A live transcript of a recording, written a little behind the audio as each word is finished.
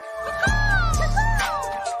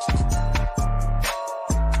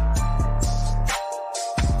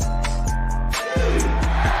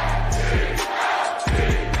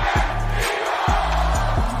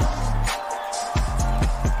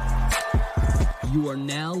You are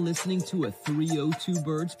now listening to a 302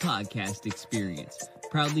 Birds podcast experience,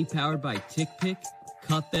 proudly powered by Tick Pick,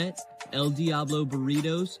 Cutlets, El Diablo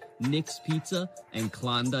Burritos, Nick's Pizza, and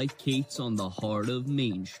Klondike Kate's on the heart of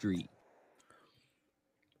Main Street.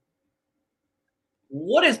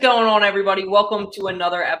 What is going on, everybody? Welcome to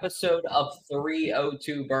another episode of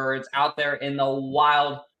 302 Birds out there in the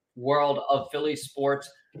wild world of Philly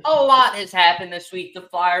sports. A lot has happened this week. The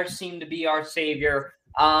Flyers seem to be our savior,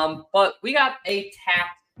 but we got a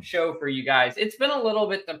tapped show for you guys. It's been a little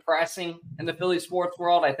bit depressing in the Philly sports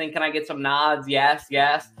world. I think, can I get some nods? Yes.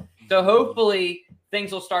 So hopefully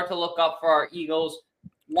things will start to look up for our Eagles.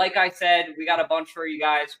 Like I said, we got a bunch for you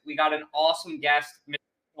guys. We got an awesome guest, Mr.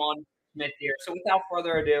 Sean Smith here. So without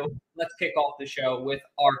further ado, let's kick off the show with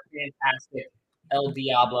our fantastic El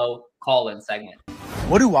Diablo call-in segment.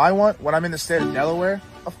 What do I want when I'm in the state of Delaware?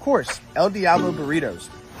 Of course, El Diablo Burritos.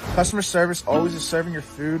 Customer service always is serving your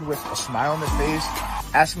food with a smile on their face,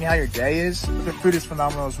 asking how your day is, but their food is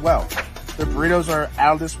phenomenal as well. Their burritos are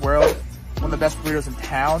out of this world, one of the best burritos in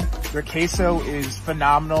town. Their queso is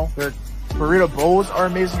phenomenal. Their burrito bowls are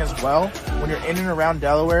amazing as well. When you're in and around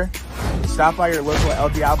Delaware, stop by your local El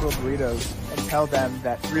Diablo Burritos and tell them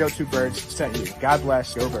that 302 Birds sent you. God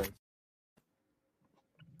bless, go Birds.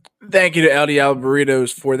 Thank you to El Diablo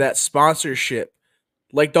Burritos for that sponsorship.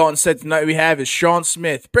 Like Dalton said, tonight we have is Sean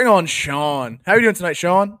Smith. Bring on Sean. How are you doing tonight,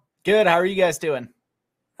 Sean? Good. How are you guys doing?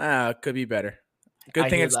 Could be better. Good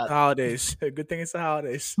thing it's the holidays. Good thing it's the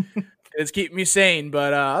holidays. It's keeping me sane.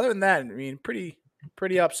 But other than that, I mean, pretty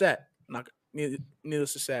upset.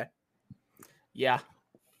 Needless to say. Yeah,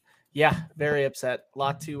 very upset.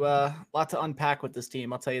 Lot to unpack with this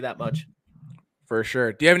team. I'll tell you that much. For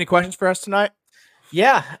sure. Do you have any questions for us tonight?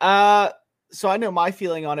 Yeah. So I know my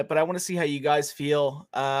feeling on it, but I want to see how you guys feel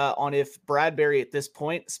on if Bradbury at this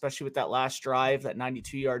point, especially with that last drive, that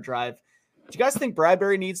 92-yard drive, do you guys think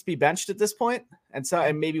Bradbury needs to be benched at this point? And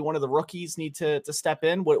maybe one of the rookies need to step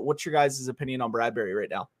in? What's your guys' opinion on Bradbury right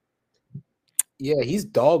now? Yeah, he's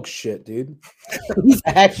dog shit, dude.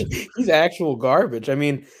 he's actual garbage. I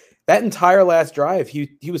mean, that entire last drive, he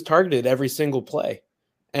was targeted every single play,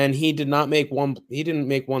 and he didn't make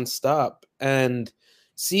one stop. And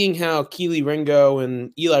seeing how Keely Ringo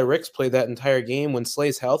and Eli Ricks played that entire game when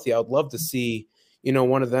Slay's healthy, I would love to see,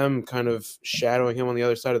 one of them kind of shadowing him on the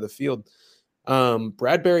other side of the field.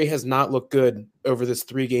 Bradbury has not looked good over this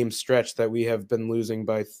 3-game stretch that we have been losing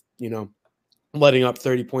by, letting up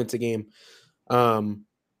 30 points a game. So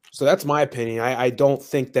that's my opinion. I don't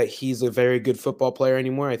think that he's a very good football player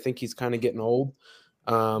anymore. I think he's kind of getting old.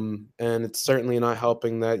 And it's certainly not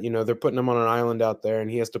helping that, they're putting him on an island out there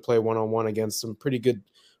and he has to play one-on-one against some pretty good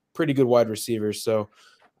wide receivers. So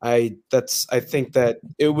I think that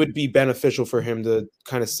it would be beneficial for him to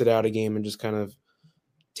kind of sit out a game and just kind of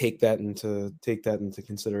take that into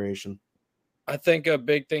consideration. I think a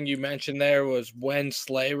big thing you mentioned there was when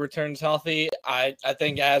Slay returns healthy. I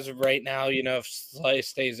think as of right now, if Slay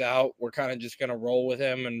stays out, we're kind of just going to roll with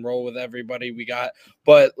him and roll with everybody we got.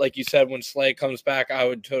 But like you said, when Slay comes back, I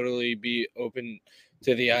would totally be open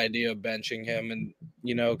to the idea of benching him and,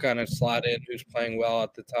 kind of slot in who's playing well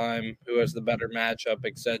at the time, who has the better matchup,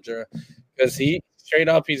 etc. Because he's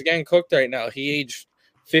getting cooked right now. He aged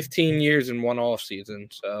 15 years in one off season.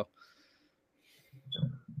 So.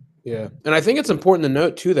 Yeah, and I think it's important to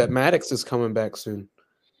note too that Maddox is coming back soon.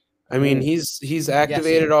 I mean, he's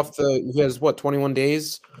activated he has 21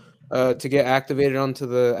 days to get activated onto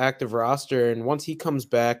the active roster, and once he comes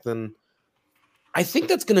back, then I think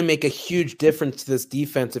that's going to make a huge difference to this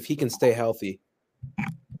defense if he can stay healthy.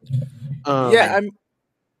 Go ahead,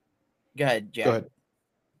 Jack. Go ahead.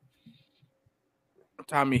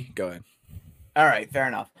 Tommy, go ahead. All right, fair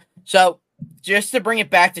enough. So just to bring it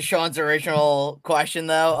back to Sean's original question,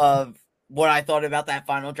 though, of what I thought about that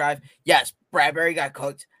final drive, yes, Bradbury got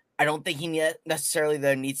cooked. I don't think he necessarily,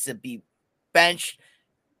 though, needs to be benched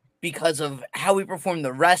because of how he performed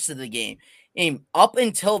the rest of the game. Up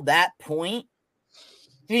until that point,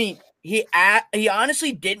 he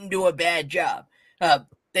honestly didn't do a bad job.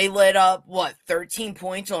 They let up, 13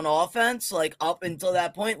 points on offense, up until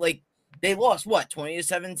that point. They lost,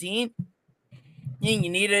 20-17?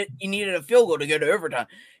 You needed a field goal to go to overtime.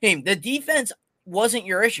 The defense wasn't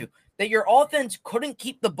your issue. That your offense couldn't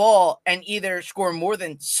keep the ball and either score more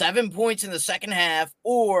than 7 points in the second half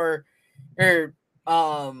or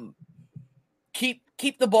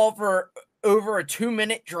keep the ball for over a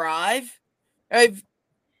 2-minute drive.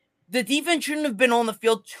 The defense shouldn't have been on the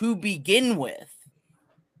field to begin with.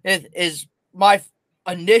 Is my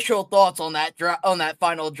initial thoughts on that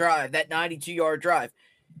final drive, that 92-yard drive.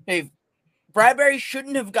 Bradbury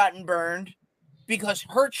shouldn't have gotten burned. because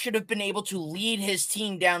Hurts should have been able to lead his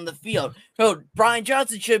team down the field. So Brian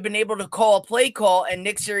Johnson should have been able to call a play call and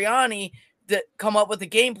Nick Sirianni to come up with a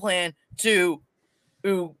game plan to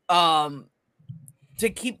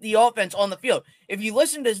keep the offense on the field. If you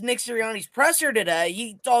listen to Nick Sirianni's presser today,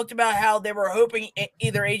 he talked about how they were hoping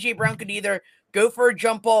either A.J. Brown could either go for a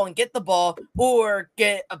jump ball and get the ball or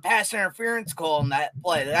get a pass interference call on that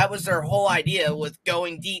play. That was their whole idea with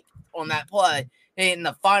going deep on that play in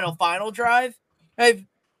the final drive,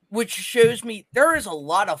 which shows me there is a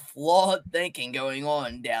lot of flawed thinking going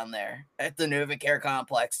on down there at the NovaCare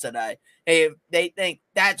complex today. They think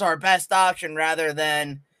that's our best option rather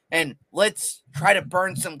than, and let's try to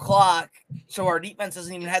burn some clock so our defense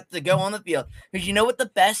doesn't even have to go on the field. Because you know what the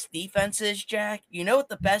best defense is, Jack? You know what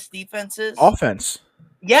the best defense is? Offense.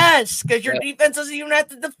 Yes, because your defense doesn't even have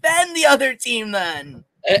to defend the other team then.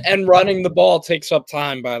 And running the ball takes up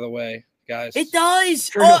time, by the way, guys. It does.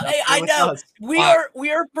 True, I know. does.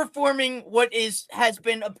 We are performing what has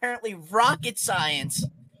been apparently rocket science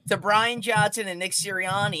to Brian Johnson and Nick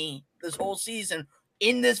Sirianni this whole season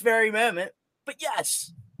in this very moment. But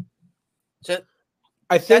yes. So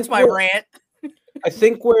I think that's my rant. I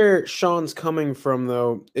think where Sean's coming from,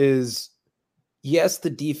 though, is yes, the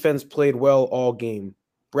defense played well all game.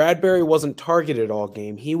 Bradbury wasn't targeted all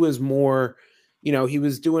game. He was more, he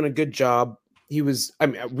was doing a good job. We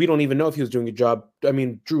don't even know if he was doing a good job. I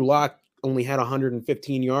mean, Drew Lock only had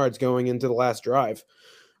 115 yards going into the last drive.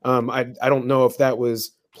 I don't know if that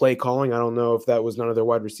was play calling. I don't know if that was none of their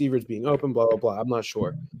wide receivers being open, blah, blah, blah. I'm not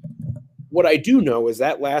sure. What I do know is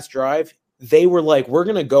that last drive, they were like, we're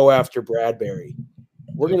going to go after Bradbury.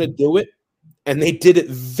 We're going to do it. And they did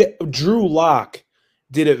it. Drew Lock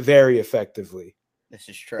did it very effectively. This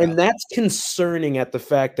is true. And that's concerning at the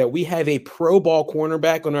fact that we have a pro ball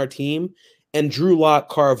cornerback on our team and Drew Lock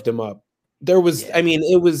carved him up. There was,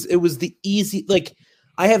 it was the easy,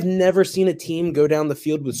 I have never seen a team go down the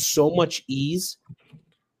field with so much ease.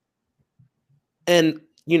 And,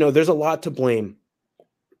 there's a lot to blame.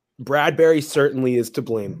 Bradbury certainly is to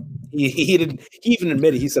blame. He even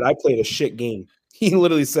admitted, he said, I played a shit game. He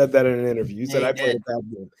literally said that in an interview. He said, I played a bad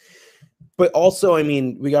game. But also,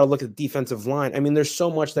 we got to look at the defensive line. There's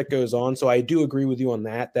so much that goes on. So I do agree with you on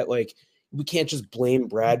that, we can't just blame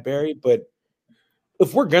Bradbury. But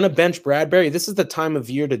if we're going to bench Bradbury, this is the time of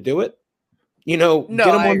year to do it. Get him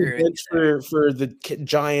on the bench for the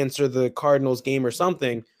Giants or the Cardinals game or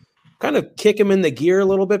something. Kind of kick him in the gear a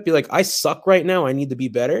little bit. Be like, I suck right now. I need to be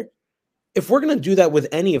better. If we're going to do that with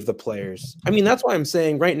any of the players, that's why I'm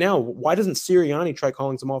saying right now, why doesn't Sirianni try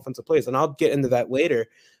calling some offensive plays? And I'll get into that later.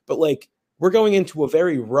 But we're going into a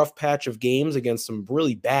very rough patch of games against some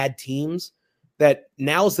really bad teams that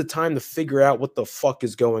now's the time to figure out what the fuck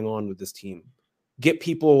is going on with this team. Get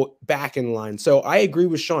people back in line. So I agree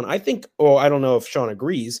with Sean. I think, I don't know if Sean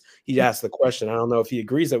agrees. He asked the question. I don't know if he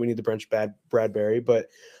agrees that we need to bench Bradbury, but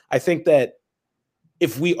I think that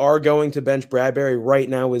if we are going to bench Bradbury, right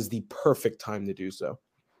now is the perfect time to do so.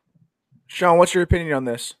 Sean, what's your opinion on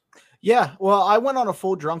this? Yeah, well, I went on a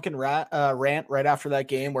full drunken rant right after that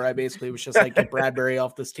game where I basically was just like, get Bradbury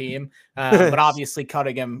off this team. But obviously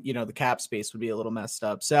cutting him, the cap space would be a little messed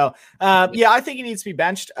up. So, I think he needs to be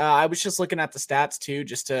benched. I was just looking at the stats too,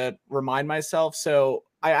 just to remind myself. So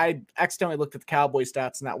I accidentally looked at the Cowboys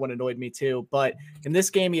stats and that one annoyed me too. But in this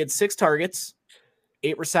game, he had 6 targets,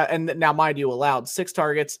 8 and now mind you, allowed 6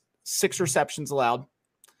 targets, 6 receptions allowed.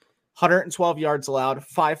 112 yards allowed,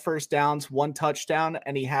 5 first downs, 1 touchdown,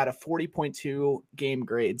 and he had a 40.2 game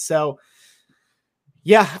grade. So,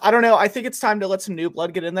 I don't know. I think it's time to let some new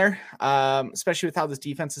blood get in there, especially with how this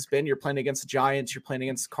defense has been. You're playing against the Giants, you're playing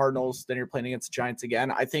against the Cardinals, then you're playing against the Giants again.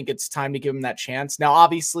 I think it's time to give him that chance. Now,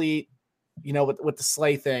 obviously, with the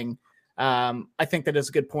Slay thing, I think that is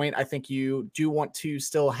a good point. I think you do want to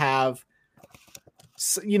still have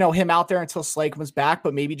him out there until Slay comes back,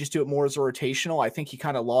 but maybe just do it more as a rotational. I think he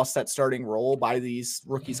kind of lost that starting role by these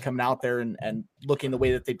rookies coming out there and looking the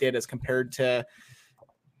way that they did as compared to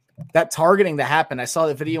that targeting that happened. I saw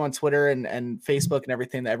the video on Twitter and Facebook and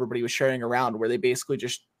everything that everybody was sharing around where they basically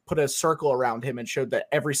just put a circle around him and showed that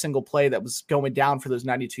every single play that was going down for those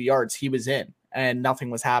 92 yards, he was in and nothing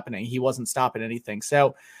was happening. He wasn't stopping anything.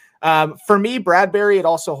 So for me, Bradbury, it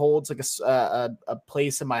also holds a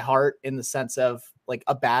place in my heart in the sense of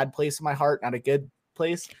a bad place in my heart, not a good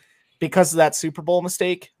place, because of that Super Bowl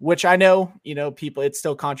mistake, which I know, people, it's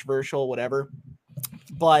still controversial, whatever.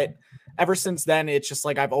 But ever since then, it's just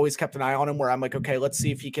I've always kept an eye on him where I'm like, okay, let's see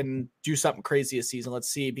if he can do something crazy this season. Let's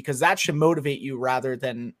see, because that should motivate you rather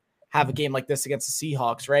than have a game like this against the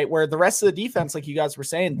Seahawks, right? Where the rest of the defense, like you guys were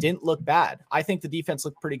saying, didn't look bad. I think the defense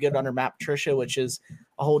looked pretty good under Matt Patricia, which is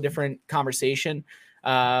a whole different conversation.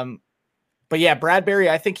 But yeah, Bradbury,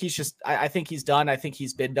 I think he's done. I think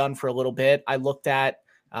he's been done for a little bit. I looked at,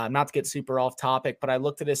 not to get super off topic, but I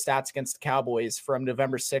looked at his stats against the Cowboys from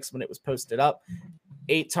November 6th when it was posted up.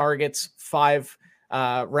 8 targets, 5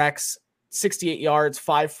 recs, 68 yards,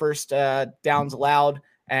 5 first downs allowed,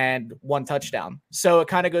 and 1 touchdown. So it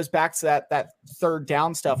kind of goes back to that third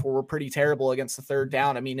down stuff where we're pretty terrible against the third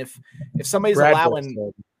down. I mean, if somebody's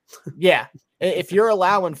allowing, yeah, if you're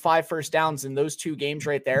allowing 5 first downs in those 2 games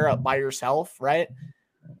right there up by yourself, right?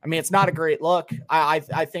 I mean, it's not a great look. I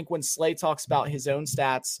think when Slay talks about his own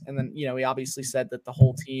stats, and then, he obviously said that the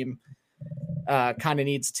whole team kind of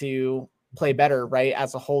needs to play better, right?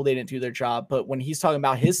 As a whole, they didn't do their job. But when he's talking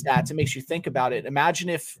about his stats, it makes you think about it. Imagine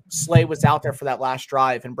if Slay was out there for that last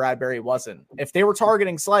drive and Bradbury wasn't. If they were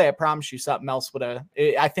targeting Slay, I promise you something else would have.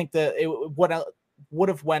 I think that it would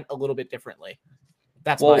have went a little bit differently.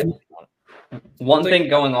 That's my opinion on it. One thing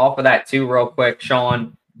going off of that too, real quick,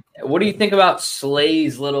 Sean. What do you think about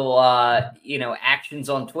Slay's little, actions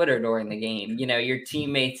on Twitter during the game? Your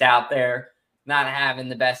teammates out there not having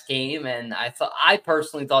the best game, and I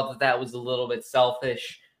personally thought that was a little bit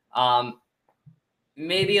selfish,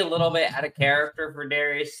 maybe a little bit out of character for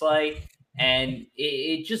Darius Slay. And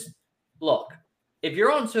it just look, if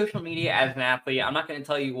you're on social media as an athlete, I'm not going to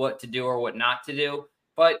tell you what to do or what not to do,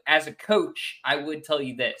 but as a coach, I would tell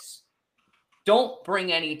you this: don't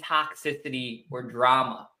bring any toxicity or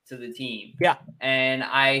drama to the team. Yeah. And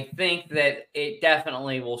I think that it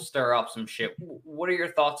definitely will stir up some shit. What are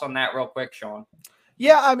your thoughts on that real quick, Sean?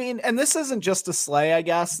 Yeah, I mean, and this isn't just a Slay, I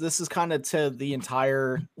guess. This is kind of to the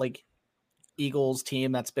entire Eagles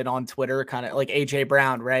team that's been on Twitter, kind of like AJ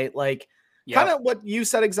Brown, right? Kind of what you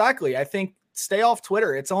said exactly. I think stay off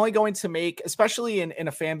Twitter. It's only going to make, especially in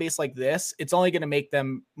a fan base like this, it's only going to make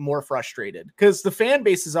them more frustrated, because the fan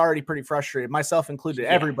base is already pretty frustrated, myself included. Yeah.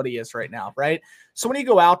 Everybody is right now, right? So when you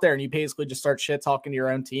go out there and you basically just start shit talking to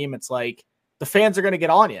your own team, it's like the fans are going to get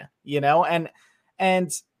on you,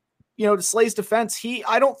 and to Slay's defense,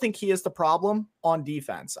 I don't think he is the problem on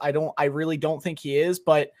defense. I really don't think he is,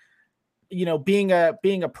 but being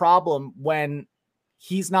a problem when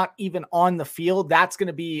he's not even on the field, that's going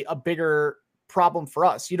to be a bigger problem for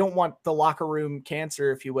us. You don't want the locker room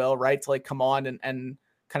cancer, if you will, right, to come on and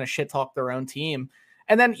kind of shit talk their own team.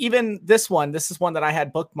 And then even this is one that I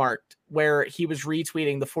had bookmarked, where he was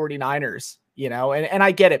retweeting the 49ers, and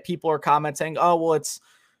I get it. People are commenting, oh, well, it's,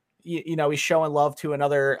 he's showing love to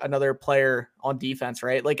another player on defense,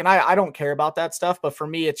 right? And I don't care about that stuff, but for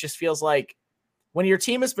me, it just feels like when your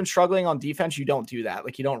team has been struggling on defense, you don't do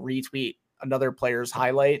that. You don't retweet another player's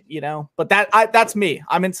highlight, but that's me.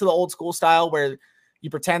 I'm into the old school style where you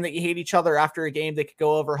pretend that you hate each other after a game. They could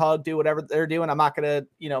go over, hug, do whatever they're doing. I'm not going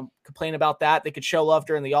to, complain about that. They could show love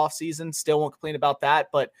during the off season. Still won't complain about that.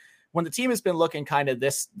 But when the team has been looking kind of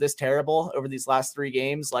this terrible over these last 3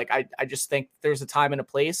 games, I just think there's a time and a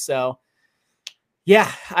place. So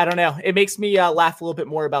yeah, I don't know. It makes me laugh a little bit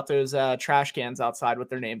more about those trash cans outside with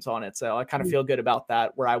their names on it. So I kind of feel good about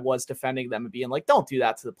that, where I was defending them and being like, don't do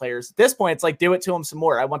that to the players. At this point, it's do it to them some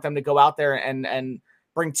more. I want them to go out there and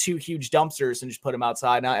bring 2 huge dumpsters and just put them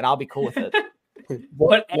outside, and I'll be cool with it.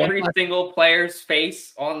 Put every single player's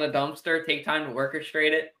face on the dumpster. Take time to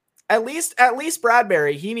orchestrate it. At least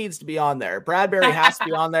Bradbury, he needs to be on there. Bradbury has to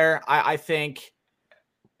be on there. I think.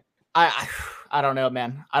 I don't know,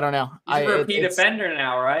 man. I don't know. He's a repeat offender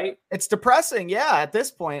now, right? It's depressing. Yeah. At this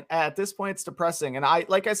point, it's depressing. And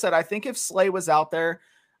like I said, I think if Slay was out there,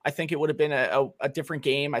 I think it would have been a different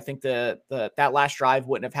game. I think that last drive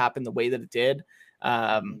wouldn't have happened the way that it did.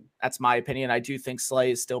 That's my opinion. I do think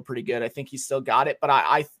Slay is still pretty good. I think he's still got it, but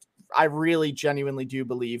I really genuinely do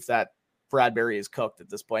believe that Bradbury is cooked at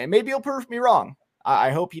this point. And maybe he'll prove me wrong.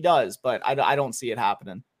 I hope he does, but I don't see it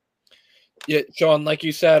happening. Yeah, Sean, like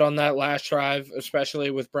you said on that last drive, especially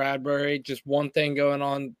with Bradbury, just one thing going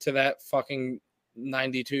on to that fucking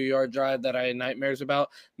 92-yard drive that I had nightmares about.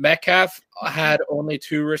 Metcalf had only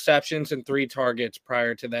 2 receptions and 3 targets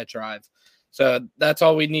prior to that drive. So that's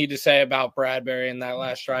all we need to say about Bradbury in that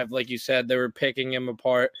last drive. Like you said, they were picking him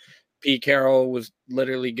apart. Pete Carroll was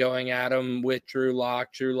literally going at him with Drew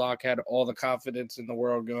Lock. Drew Lock had all the confidence in the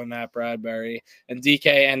world going at Bradbury. And DK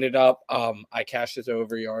ended up, I cashed his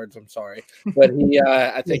over yards, I'm sorry. But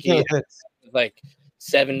I think he had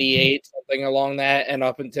 78, something along that. And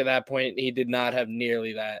up until that point, he did not have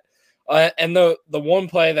nearly that. And the one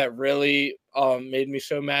play that really made me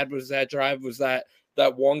so mad was that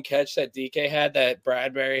that one catch that DK had that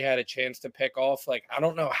Bradbury had a chance to pick off. Like, I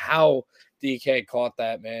don't know how DK caught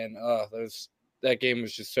that, man. That game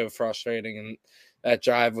was just so frustrating, and that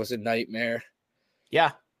drive was a nightmare.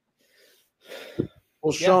 Yeah.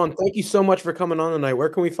 Well, Sean, thank you so much for coming on tonight. Where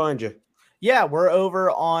can we find you? Yeah, we're over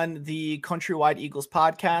on the Countrywide Eagles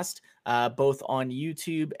podcast, both on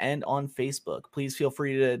YouTube and on Facebook. Please feel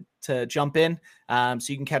free to jump in, so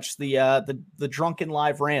you can catch the drunken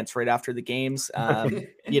live rants right after the games.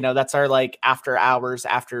 That's our like after hours,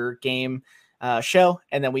 after game show,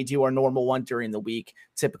 and then we do our normal one during the week,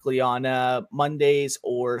 typically on Mondays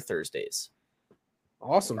or Thursdays.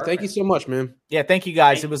 Awesome. Perfect. Thank you so much, man. Yeah, thank you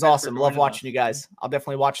guys. Thank It was you guys awesome. for Love joining watching us. you guys. I'll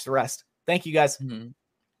definitely watch the rest. Thank you guys. Mm-hmm.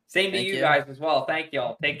 Same to Thank you you. guys as well. Thank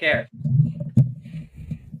y'all. Take care.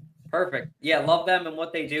 Perfect. Yeah, love them and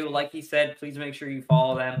what they do. Like he said, please make sure you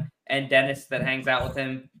follow them. And Dennis that hangs out with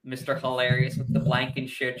him, Mr. Hilarious with the blank and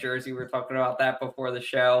shit jersey. We were talking about that before the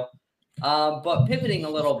show. But pivoting a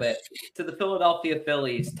little bit to the Philadelphia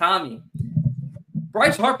Phillies, Tommy,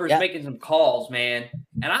 Bryce Harper's making some calls, man.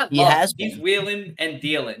 And I love it. He's wheeling and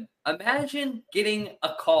dealing. Imagine getting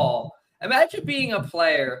a call. Imagine being a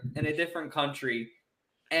player in a different country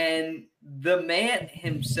and the man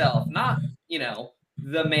himself, not,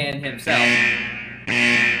 the man himself.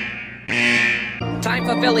 Time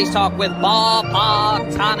for Phillies talk with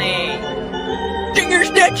Bob Tommy. Get your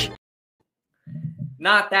stitch.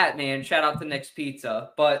 Not that man. Shout out to Nick's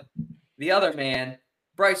Pizza. But the other man,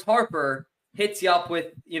 Bryce Harper, hits you up with,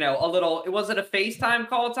 a little, was it a FaceTime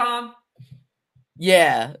call, Tom?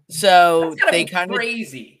 Yeah. So they kind of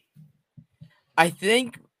crazy. I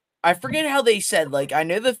forget how they said, like, I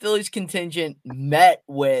know the Phillies contingent met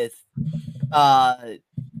with Yamamoto.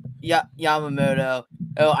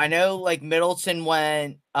 Oh, I know like Middleton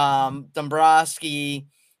went, Dombrowski,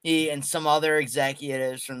 and some other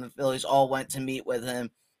executives from the Phillies all went to meet with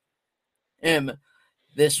him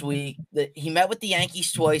this week. He met with the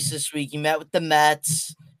Yankees twice this week. He met with the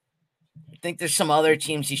Mets. I think there's some other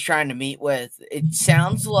teams he's trying to meet with. It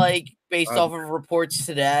sounds like, based off of reports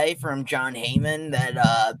today from John Heyman,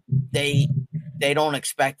 that they don't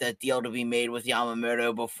expect that deal to be made with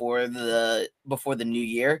Yamamoto before the new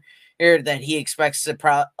year. Or that he expects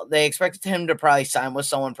they expect him to probably sign with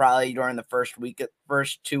someone probably during the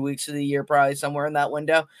first 2 weeks of the year, probably somewhere in that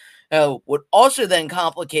window. What also then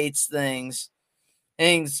complicates things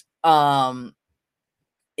is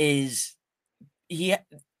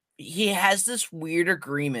he has this weird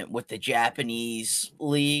agreement with the Japanese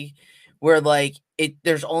league where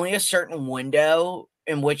there's only a certain window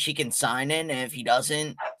in which he can sign in, and if he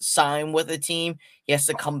doesn't sign with a team, he has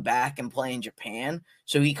to come back and play in Japan.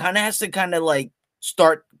 So he kind of has to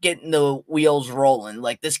start getting the wheels rolling.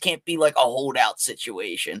 Like, this can't be like a holdout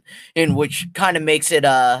situation, in which kind of makes it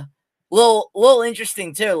a little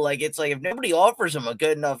interesting too. Like, it's like if nobody offers him a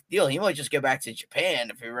good enough deal, he might just go back to Japan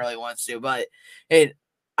if he really wants to. But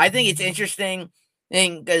I think it's interesting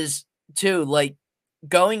because too, like,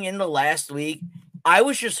 going into last week, I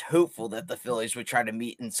was just hopeful that the Phillies would try to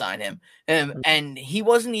meet and sign him. And he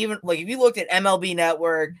wasn't even, like, if you looked at MLB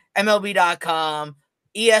Network, MLB.com,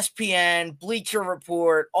 ESPN, Bleacher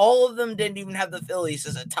Report, all of them didn't even have the Phillies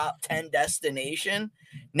as a top 10 destination.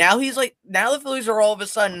 Now the Phillies are all of a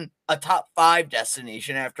sudden a top 5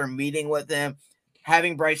 destination after meeting with him,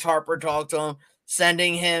 having Bryce Harper talk to him,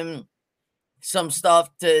 sending him some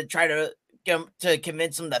stuff to try to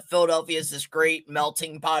convince him that Philadelphia is this great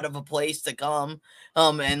melting pot of a place to come.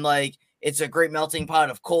 And like, it's a great melting pot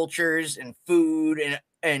of cultures and food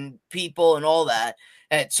and people and all that.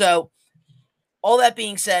 And so all that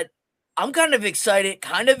being said, I'm kind of excited,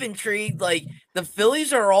 kind of intrigued. Like, the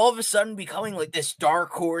Phillies are all of a sudden becoming like this dark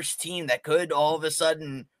horse team that could all of a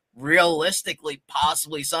sudden realistically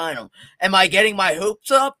possibly sign him. Am I getting my hopes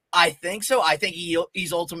up? I think so. I think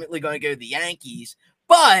he's ultimately going to go to the Yankees,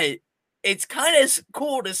 but it's kind of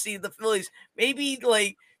cool to see the Phillies maybe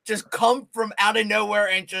like just come from out of nowhere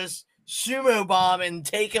and just sumo bomb and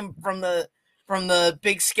take him from the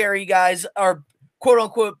big scary guys, or quote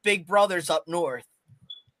unquote big brothers up north.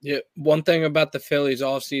 Yeah, one thing about the Phillies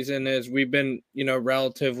offseason is we've been,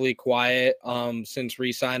 relatively quiet since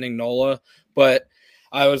re-signing Nola, but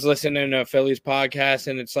I was listening to a Phillies podcast,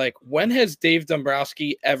 and it's like, when has Dave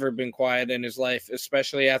Dombrowski ever been quiet in his life,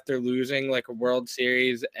 especially after losing like a World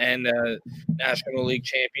Series and a National League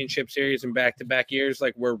Championship Series in back-to-back years?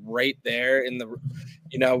 Like, we're right there in the,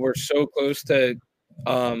 we're so close to,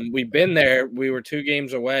 we've been there. We were 2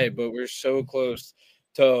 games away, but we're so close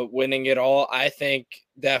to winning it all. I think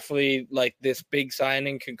definitely like this big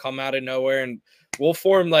signing can come out of nowhere, and we'll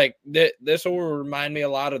form like this will remind me a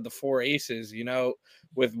lot of the 4 aces,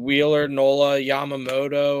 with Wheeler, Nola,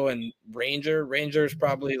 Yamamoto, and Ranger. Ranger is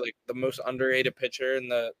probably like the most underrated pitcher in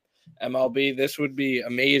the MLB. This would be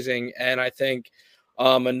amazing. And I think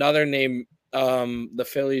another name the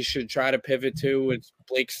Phillies should try to pivot to is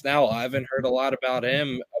Blake Snell. I haven't heard a lot about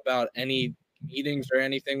him, about any meetings or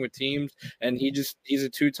anything with teams. And he's a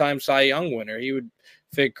 2-time Cy Young winner. He would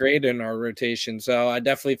fit great in our rotation. So I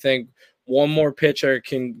definitely think one more pitcher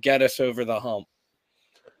can get us over the hump.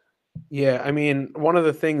 Yeah, I mean, one of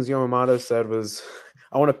the things Yamamoto said was,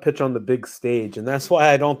 I want to pitch on the big stage. And that's why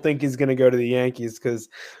I don't think he's going to go to the Yankees, because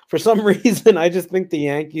for some reason, I just think the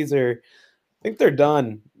Yankees I think they're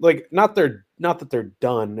done. Like, not that they're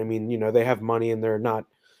done. I mean, they have money and they're not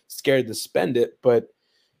scared to spend it, but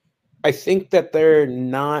I think that they're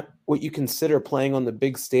not what you consider playing on the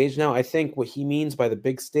big stage now. I think what he means by the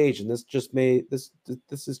big stage, and this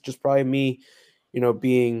is just probably me,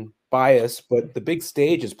 being biased, but the big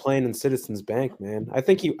stage is playing in Citizens Bank, man. I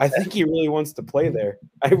think he really wants to play there.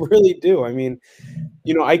 I really do. I mean,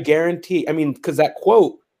 I guarantee. I mean, because that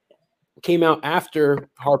quote came out after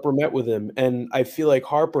Harper met with him, and I feel like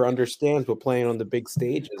Harper understands what playing on the big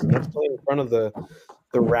stage is, and that's playing in front of the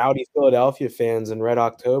rowdy Philadelphia fans in Red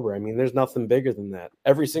October. I mean, there's nothing bigger than that.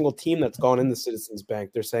 Every single team that's gone in the Citizens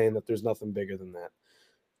Bank, they're saying that there's nothing bigger than that.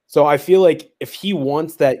 So I feel like if he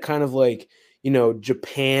wants that kind of like,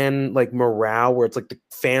 Japan like morale where it's like the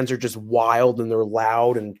fans are just wild and they're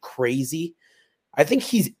loud and crazy, I think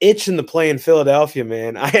he's itching to play in Philadelphia,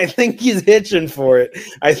 man. I think he's itching for it.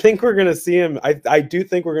 I think we're gonna see him. I do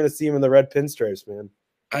think we're gonna see him in the red pinstripes, man.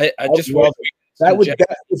 I just love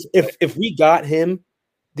that. If we got him,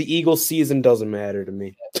 the Eagles season doesn't matter to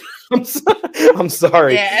me. I'm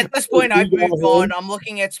sorry. Yeah, at this point, I've moved on. I'm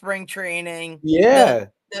looking at spring training. Yeah.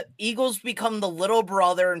 The Eagles become the little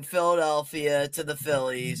brother in Philadelphia to the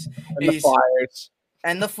Phillies. And the Flyers.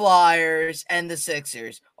 And the Flyers and the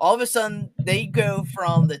Sixers. All of a sudden, they go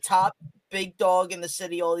from the top big dog in the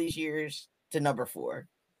city all these years to number 4.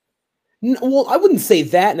 Well, I wouldn't say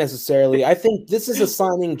that necessarily. I think this is a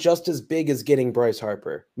signing just as big as getting Bryce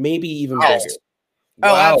Harper, maybe even bigger.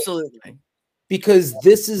 Oh, wow. Absolutely. Because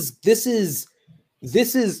this is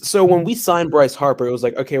so when we signed Bryce Harper, it was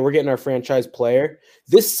like, okay, we're getting our franchise player.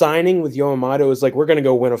 This signing with Yamamoto is like, we're gonna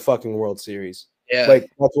go win a fucking World Series. Yeah, like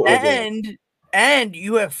that's what we're doing. And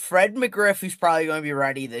you have Fred McGriff, who's probably going to be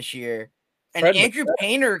ready this year, and Andrew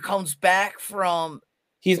Painter comes back from.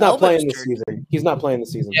 He's not playing this season. He's not playing the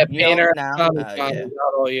season. Yeah, Painter out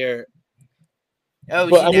all year. Oh,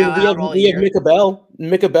 but I mean, we have Micah Bell.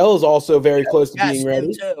 Micah Bell is also very close to being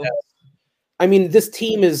ready. I mean, this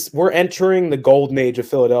team we're entering the golden age of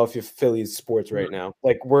Philadelphia Phillies sports right now.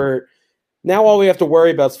 Like now all we have to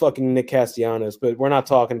worry about is fucking Nick Castellanos, but we're not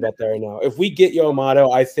talking about that right now. If we get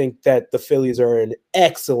Yamamoto, I think that the Phillies are in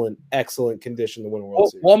excellent condition to win a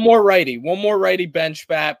World Series. One more righty bench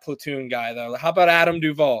bat platoon guy though. How about Adam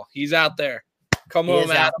Duvall? He's out there. Come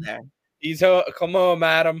on, Adam. Come on,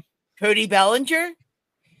 Adam. Cody Bellinger?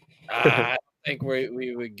 I don't think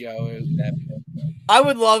we would go. I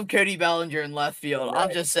would love Cody Bellinger in left field.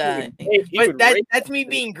 I'm just saying. But that's me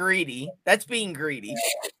being greedy. That's being greedy.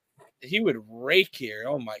 He would rake here.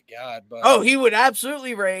 Oh my God! He would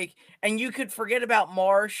absolutely rake, and you could forget about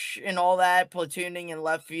Marsh and all that platooning in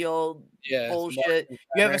left field bullshit.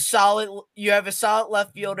 You have a solid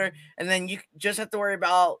left fielder, and then you just have to worry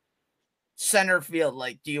about center field.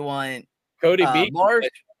 Like, do you want Cody B? Marsh?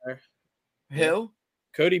 Who?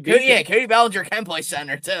 Cody B. Yeah, Cody Bellinger can play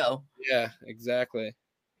center too. Yeah, exactly.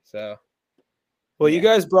 So, well, you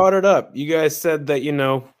guys brought it up. You guys said that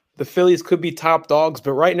the Phillies could be top dogs,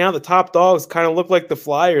 but right now the top dogs kind of look like the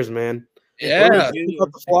Flyers, man. Yeah,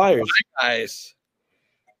 the Flyers. Guys,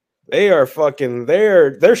 they are fucking.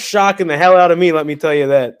 They're shocking the hell out of me. Let me tell you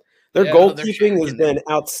that their goalkeeping has been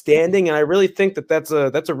outstanding, and I really think that that's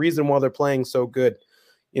a reason why they're playing so good.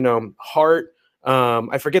 Hart.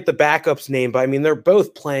 I forget the backup's name, but I mean they're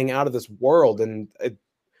both playing out of this world, and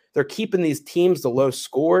they're keeping these teams to low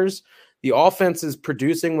scores. The offense is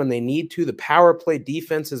producing when they need to. The power play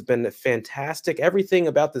defense has been fantastic. Everything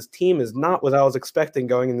about this team is not what I was expecting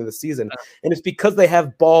going into the season. And it's because they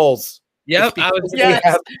have balls. Yep.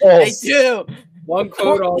 They do. One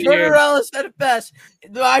quote all year. Tortorella said it best.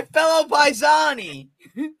 My fellow Paisani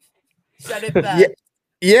said it best.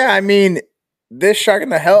 Yeah, I mean, this shocking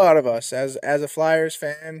the hell out of us as a Flyers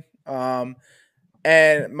fan. And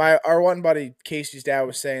our one buddy, Casey's dad,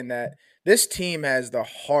 was saying that this team has the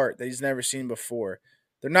heart that he's never seen before.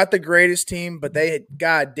 They're not the greatest team, but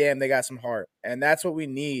goddamn, they got some heart. And that's what we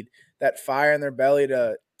need, that fire in their belly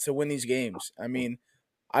to win these games. I mean,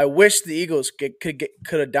 I wish the Eagles could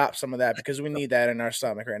adopt some of that because we need that in our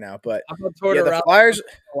stomach right now. But the Flyers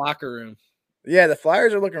locker room. Yeah, the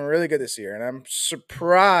Flyers are looking really good this year, and I'm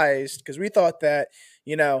surprised because we thought that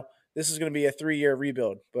this is going to be a 3-year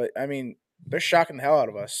rebuild. But I mean, they're shocking the hell out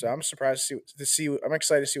of us. So I'm surprised to see. I'm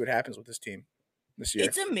excited to see what happens with this team this year.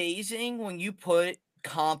 It's amazing when you put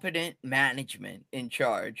competent management in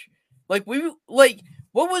charge. What was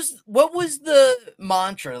the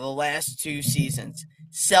mantra the last 2 seasons?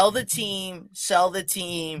 Sell the team, sell the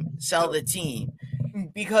team, sell the team.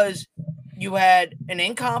 Because you had an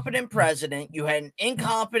incompetent president, you had an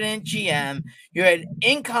incompetent GM, you had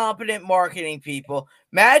incompetent marketing people.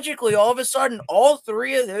 Magically, all of a sudden, all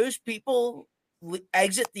 3 of those people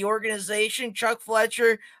exit the organization. Chuck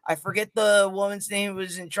Fletcher, I forget the woman's name,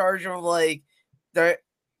 was in charge of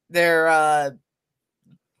their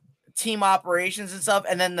team operations and stuff,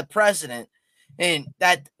 and then the president, and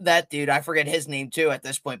that dude, I forget his name too at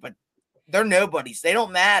this point, but they're nobodies. They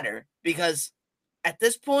don't matter because at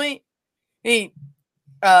this point,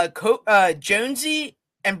 Jonesy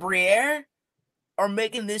and Briere are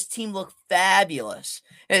making this team look fabulous.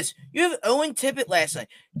 You have Owen Tippett last night.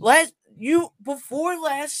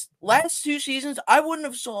 Last 2 seasons, I wouldn't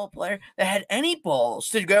have saw a player that had any balls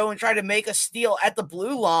to go and try to make a steal at the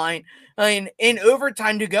blue line in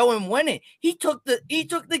overtime to go and win it. He took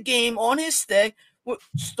the game on his stick,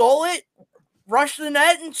 stole it, rushed the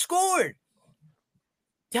net, and scored.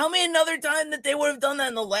 Tell me another time that they would have done that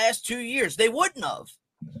in the last 2 years. They wouldn't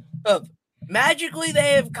have. Magically,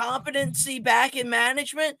 they have competency back in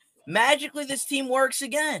management. Magically, this team works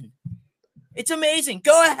again. It's amazing.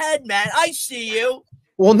 Go ahead, Matt. I see you.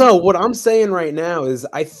 Well, no, what I'm saying right now is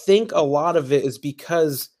I think a lot of it is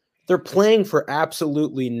because they're playing for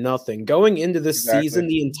absolutely nothing. Going into this season,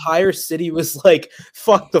 the entire city was like,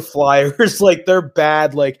 fuck the Flyers. Like, they're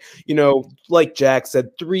bad. Like, like Jack said,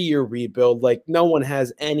 3-year rebuild. Like, no one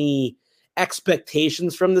has any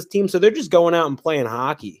expectations from this team. So they're just going out and playing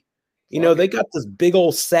hockey. They got this big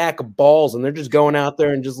old sack of balls, and they're just going out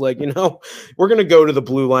there and just like, we're going to go to the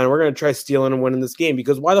blue line. We're going to try stealing and winning this game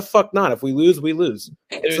because why the fuck not? If we lose, we lose.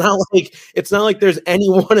 It's not like there's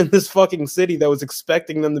anyone in this fucking city that was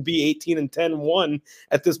expecting them to be 18-10-1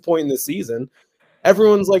 at this point in the season.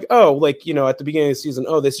 Everyone's like, at the beginning of the season,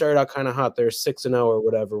 they started out kind of hot. They're 6-0 or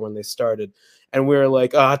whatever when they started. And we were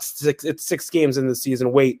like, it's 6 games in the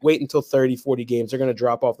season. Wait until 30, 40 games. They're going to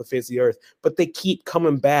drop off the face of the earth. But they keep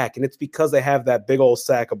coming back, and it's because they have that big old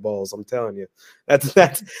sack of balls. I'm telling you.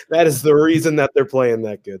 That is the reason that they're playing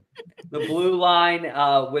that good. The blue line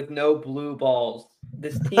with no blue balls.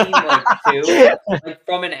 This team,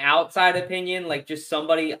 from an outside opinion, just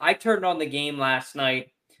somebody. I turned on the game last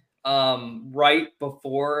night right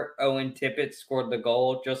before Owen Tippett scored the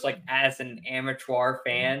goal, just as an amateur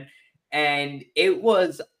fan. And it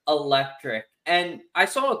was electric. And I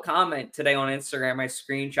saw a comment today on Instagram. I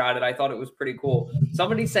screenshotted. I thought it was pretty cool.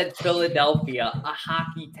 Somebody said Philadelphia, a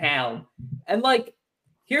hockey town. And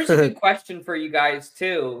here's a good question for you guys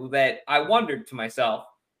too, that I wondered to myself.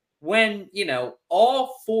 When,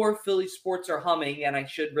 all 4 Philly sports are humming, and I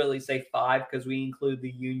should really say 5 because we include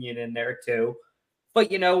the Union in there too.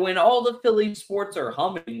 But, when all the Philly sports are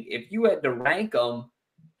humming, if you had to rank them,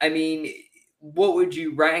 I mean, what would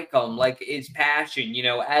you rank them? Is passion,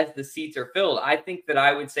 as the seats are filled? I think that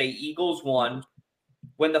I would say Eagles 1.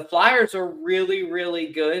 When the Flyers are really,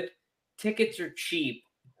 really good, tickets are cheap.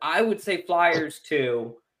 I would say Flyers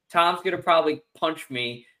 2. Tom's going to probably punch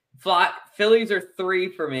me. Phillies are 3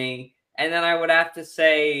 for me. And then I would have to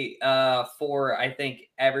say 4. I think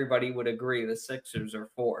everybody would agree the Sixers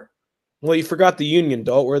are 4. Well, you forgot the Union,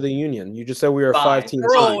 Dalt. We're the Union. You just said we were 5 teams.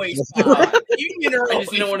 We're always 5. Union are I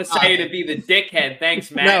just didn't want to say to be the dickhead.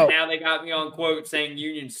 Thanks, Matt. No. Now they got me on quote saying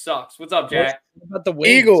Union sucks. What's up, Jack? What about the Wings?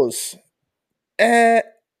 Eagles.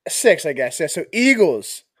 6, I guess. Yeah, so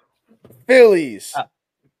Eagles, Phillies,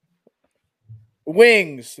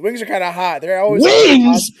 Wings. The Wings are kind of hot. They're always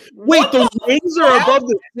Wings. Wait, the Wings are above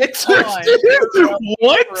the Sixers.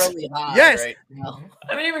 What? Really hot yes. Right now.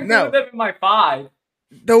 I didn't even include them in my 5.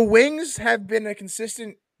 The Wings have been a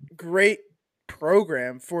consistent, great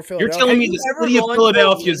program for Philadelphia. You're telling me the city of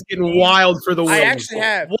Philadelphia is getting wild for the Wings? I actually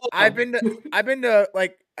have. I've been to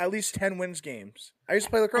at least 10 Wings games. I used to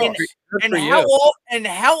play lacrosse. And how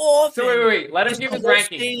often? So wait. Let him give his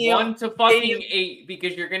ranking. 1 to fucking 8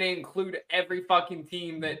 because you're gonna include every fucking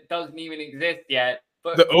team that doesn't even exist yet.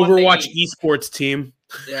 But the Overwatch esports team.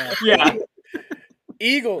 Yeah.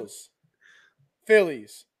 Eagles,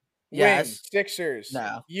 Phillies. Yes. Wings, Sixers,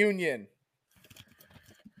 no. Union,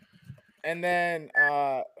 and then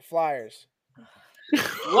Flyers.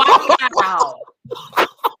 Wow!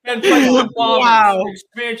 And Princeton Bombers, Wow.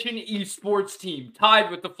 expansion esports team, tied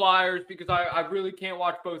with the Flyers because I really can't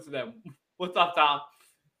watch both of them. What's up, Tom?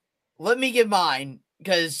 Let me give mine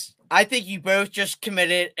because I think you both just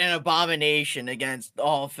committed an abomination against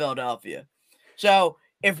all of Philadelphia. So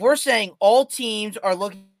if we're saying all teams are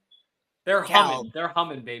looking, They're humming. They're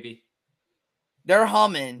humming, baby. they're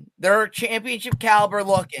humming, they're championship caliber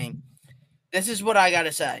looking. This is what I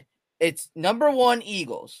gotta say. It's number 1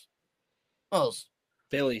 Eagles.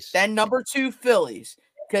 Phillies. Then number 2 Phillies.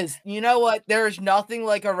 Because you know what? There's nothing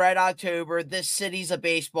like a Red October. This city's a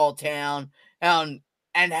baseball town. And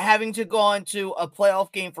having to go into a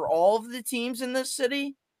playoff game for all of the teams in this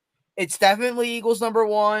city, it's definitely Eagles number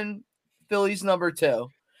 1, Phillies number 2.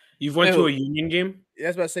 You've went to a Union game? Yeah, I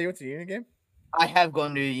was about to say you went to the Union game? I have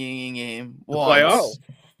gone to a Union game. The once. playoffs?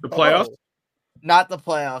 The playoffs? Oh. Not the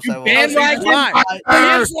playoffs. You I will. bandwagon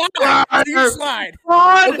You slide.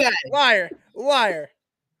 Okay. Liar.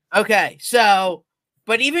 Okay. So,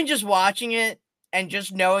 but even just watching it and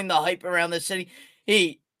just knowing the hype around the city,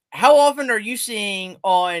 how often are you seeing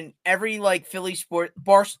on every like Philly sport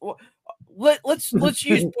bar? Let's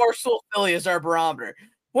use Barstool Philly as our barometer.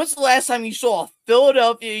 When's the last time you saw a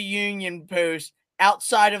Philadelphia Union post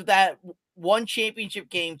outside of that one championship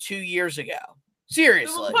game 2 years ago?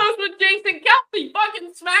 Seriously. It was post with Jason Kelsey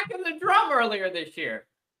fucking smacking the drum earlier this year.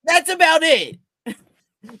 That's about it.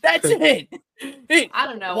 That's it. I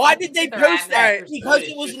don't know. Why did they post that? Because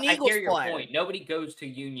it was an I Eagles hear your player. point. Nobody goes to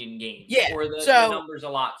Union games. Yeah, Or the so number's a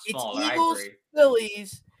lot smaller. It's Eagles, I agree.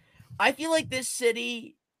 Phillies. I feel like this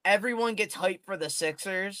city, everyone gets hyped for the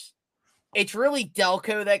Sixers. It's really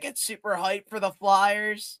Delco that gets super hyped for the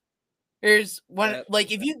Flyers. If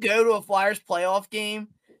you go to a Flyers playoff game,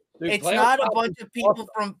 it's not a bunch of people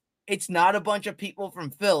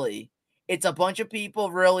from Philly. It's a bunch of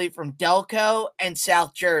people really from Delco and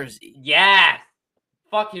South Jersey. Yeah.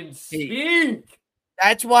 Fucking speak.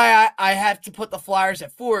 That's why I have to put the Flyers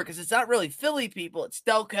at 4 because it's not really Philly people. It's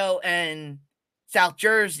Delco and South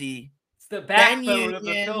Jersey. It's the backbone of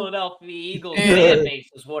the Philadelphia Eagles fan base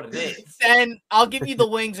is what it is. Then I'll give you the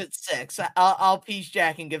Wings at 6. I'll piece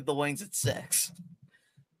Jack and give the Wings at 6.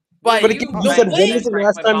 But again, you said when was the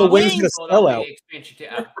last time the Wings going to sell out?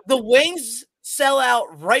 The Wings sell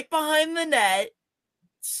out right behind the net,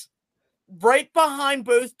 right behind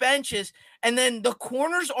both benches, and then the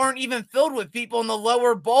corners aren't even filled with people in the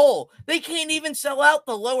lower bowl. They can't even sell out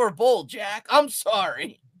the lower bowl, Jack. I'm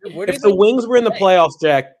sorry. If the Wings were in the playoffs,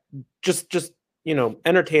 Jack, just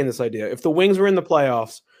entertain this idea. If the Wings were in the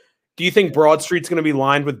playoffs, do you think Broad Street's going to be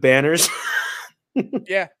lined with banners?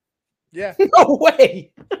 Yeah. No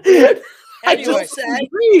way. I just said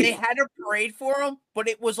they had a parade for them, but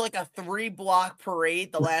it was like a 3-block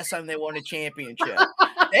parade the last time they won a championship.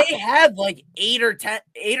 They had like 8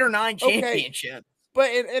 or 9 championships. Okay. But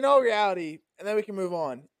in all reality, and then we can move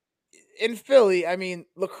on. In Philly, I mean,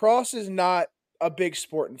 lacrosse is not a big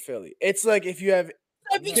sport in Philly. It's like if you have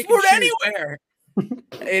a big sport anywhere.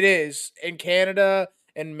 It is in Canada,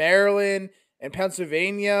 in Maryland, in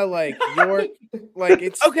Pennsylvania, like York, like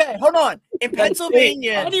it's okay. Hold on, in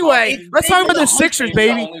Pennsylvania. Anyway, let's talk about the Sixers,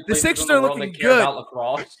 baby. The Sixers are looking good.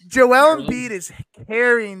 Joel Embiid is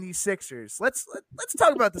carrying these Sixers. Let's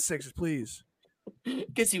talk about the Sixers, please.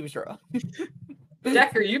 Guess he was wrong.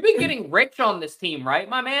 Decker, you've been getting rich on this team, right,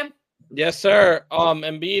 my man? Yes, sir.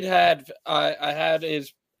 Embiid had I had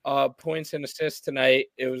his points and assists tonight.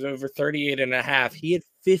 It was over 38.5. He had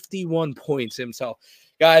 51 points himself.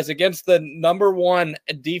 Guys, against the number 1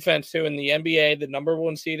 defense too in the NBA, the number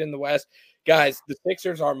 1 seed in the West. Guys, the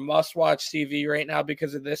Sixers are must-watch TV right now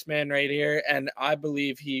because of this man right here, and I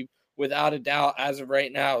believe he, without a doubt, as of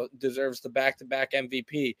right now, deserves the back-to-back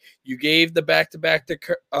MVP. You gave the back-to-back to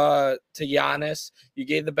Giannis. You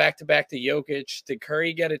gave the back-to-back to Jokic. Did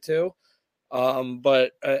Curry get it too?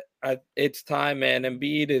 But it's time, man.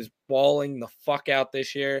 Embiid is balling the fuck out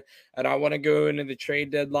this year, and I want to go into the trade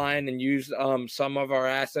deadline and use some of our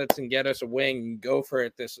assets and get us a wing and go for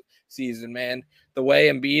it this season, man. The way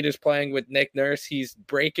Embiid is playing with Nick Nurse, he's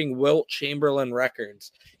breaking Wilt Chamberlain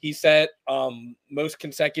records. He set most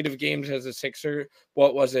consecutive games as a Sixer.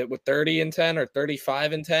 What was it, with 30-10 or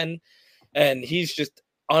 35-10? And he's just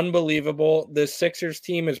unbelievable. The Sixers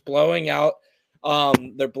team is blowing out.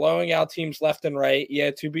 They're blowing out teams left and right.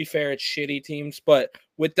 Yeah, to be fair, it's shitty teams. But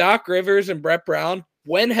with Doc Rivers and Brett Brown,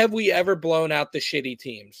 when have we ever blown out the shitty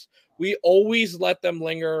teams? We always let them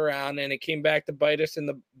linger around, and it came back to bite us in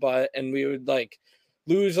the butt. And we would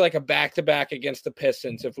lose like a back-to-back against the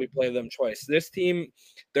Pistons if we play them twice. This team,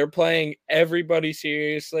 they're playing everybody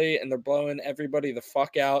seriously, and they're blowing everybody the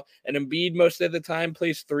fuck out. And Embiid most of the time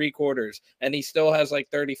plays 3 quarters, and he still has like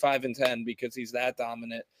 35 and 10 because he's that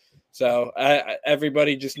dominant. So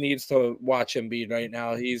everybody just needs to watch Embiid right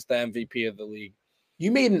now. He's the MVP of the league.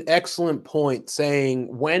 You made an excellent point saying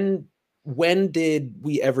when did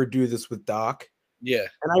we ever do this with Doc? Yeah.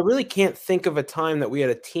 And I really can't think of a time that we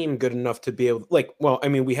had a team good enough to be able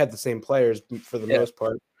we had the same players for the most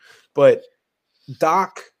part, but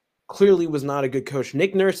Doc clearly was not a good coach.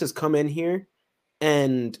 Nick Nurse has come in here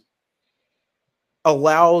and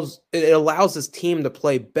allows his team to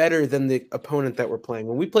play better than the opponent that we're playing.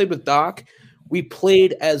 When we played with Doc, we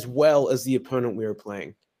played as well as the opponent we were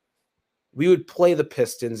playing. We would play the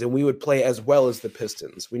Pistons, and we would play as well as the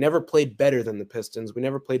Pistons. We never played better than the Pistons. We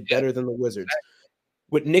never played better than the Wizards.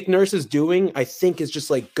 What Nick Nurse is doing, I think, is just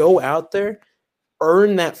like go out there,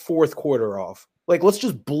 earn that fourth quarter off. Like, let's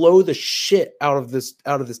just blow the shit out of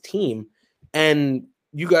this team, and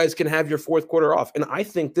you guys can have your fourth quarter off. And I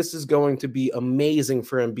think this is going to be amazing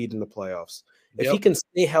for Embiid in the playoffs. If he can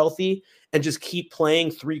stay healthy and just keep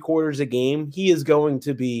playing 3 quarters a game, he is going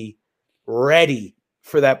to be ready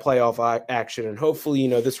for that playoff action. And hopefully,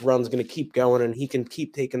 this run's going to keep going and he can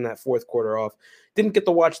keep taking that fourth quarter off. Didn't get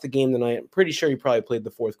to watch the game tonight. I'm pretty sure he probably played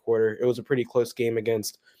the fourth quarter. It was a pretty close game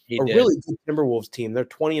against really good Timberwolves team. They're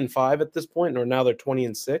 20-5 at this point, or now they're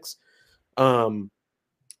 20-6.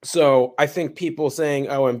 So I think people saying,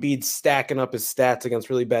 oh, Embiid's stacking up his stats against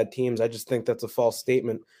really bad teams, I just think that's a false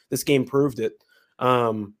statement. This game proved it.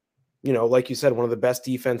 Like you said, one of the best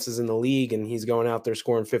defenses in the league, and he's going out there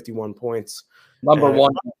scoring 51 points. Number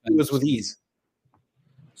one. It was with ease.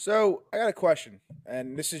 So I got a question,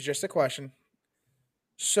 and this is just a question.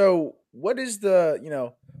 So what is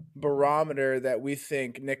the, barometer that we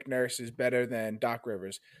think Nick Nurse is better than Doc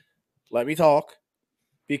Rivers? Let me talk,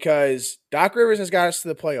 because Doc Rivers has got us to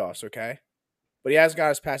the playoffs, okay? But he hasn't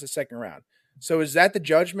got us past the second round. So is that the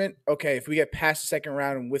judgment? Okay, if we get past the second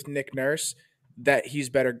round with Nick Nurse, that he's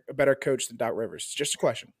a better coach than Doc Rivers? It's just a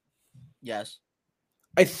question. Yes.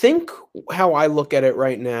 I think how I look at it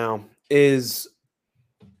right now is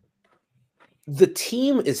the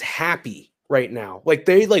team is happy right now. Like,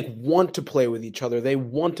 they want to play with each other. They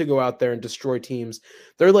want to go out there and destroy teams.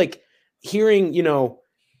 They're like hearing,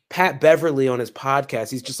 Pat Beverly on his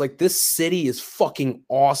podcast. He's just like, this city is fucking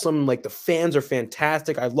awesome. Like, the fans are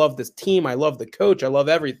fantastic. I love this team. I love the coach. I love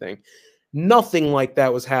everything. Nothing like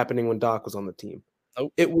that was happening when Doc was on the team.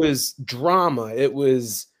 Nope. It was drama. It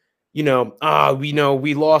was, we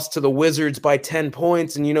lost to the Wizards by 10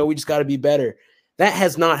 points and, we just got to be better. That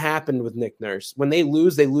has not happened with Nick Nurse. When they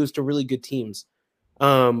lose to really good teams.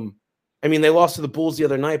 They lost to the Bulls the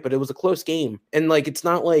other night, but it was a close game. And it's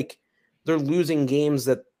not like they're losing games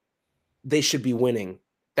that they should be winning.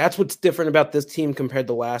 That's what's different about this team compared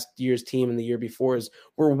to last year's team and the year before, is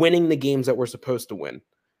we're winning the games that we're supposed to win.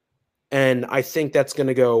 And I think that's going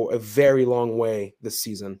to go a very long way this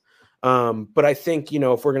season. But I think,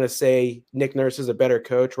 if we're going to say Nick Nurse is a better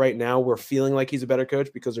coach right now, we're feeling like he's a better coach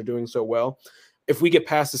because they're doing so well. If we get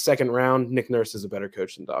past the second round, Nick Nurse is a better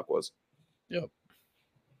coach than Doc was. Yep.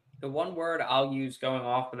 The one word I'll use going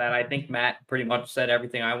off of that, I think Matt pretty much said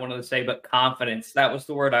everything I wanted to say, but confidence. That was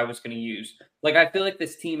the word I was going to use. I feel like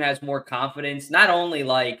this team has more confidence, not only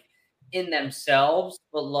in themselves,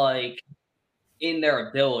 but in their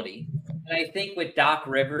ability. And I think with Doc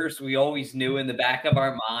Rivers, we always knew in the back of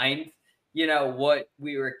our mind, what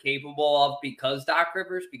we were capable of because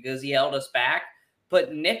he held us back.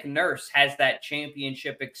 But Nick Nurse has that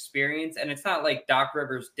championship experience, and it's not like Doc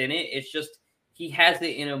Rivers didn't. It's just he has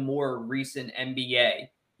it in a more recent NBA.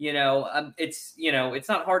 It's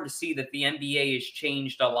not hard to see that the NBA has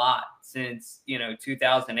changed a lot since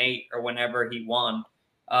 2008 or whenever he won,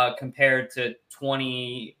 compared to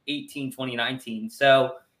 2018, 2019.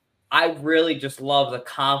 So I really just love the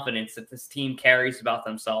confidence that this team carries about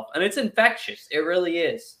themselves, and it's infectious. It really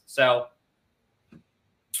is. So.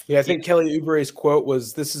 Yeah, I think Kelly Oubre's quote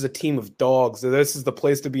was, "This is a team of dogs. This is the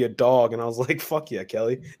place to be a dog." And I was like, fuck yeah,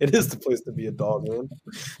 Kelly. It is the place to be a dog, man.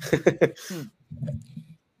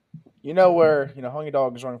 Where, Hungry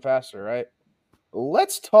Dog is running faster, right?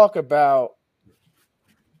 Let's talk about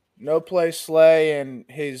No Play Slay and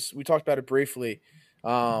we talked about it briefly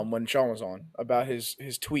when Sean was on, about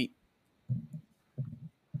his tweet.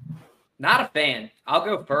 Not a fan. I'll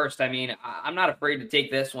go first. I'm not afraid to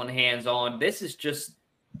take this one hands on. This is just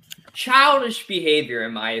childish behavior,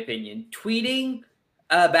 in my opinion. Tweeting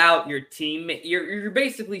about your teammate, you're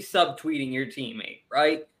basically subtweeting your teammate,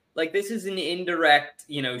 right? This is an indirect,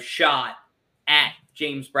 shot at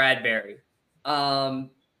James Bradberry.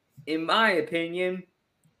 In my opinion,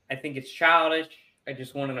 I think it's childish. I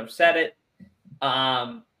just wouldn't have said it.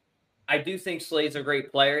 I do think Slade's a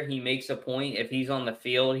great player. He makes a point. If he's on the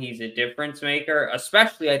field, he's a difference maker.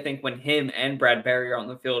 Especially, I think, when him and Bradbury are on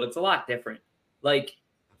the field, it's a lot different. Like,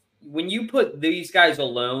 when you put these guys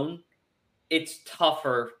alone, it's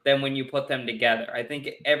tougher than when you put them together. I think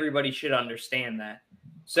everybody should understand that.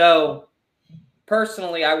 So,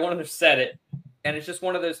 personally, I wouldn't have said it. And it's just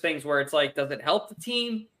one of those things where it's like, does it help the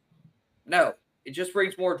team? No. It just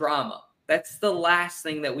brings more drama. That's the last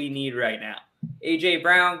thing that we need right now. AJ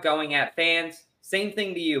Brown going at fans. Same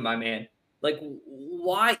thing to you, my man. Like,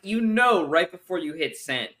 why? You know right before you hit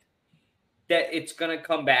send that it's going to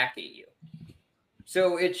come back at you.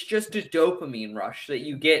 So it's just a dopamine rush that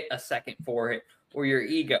you get a second for it, or your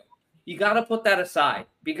ego. You got to put that aside,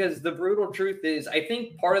 because the brutal truth is, I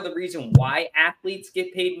think part of the reason why athletes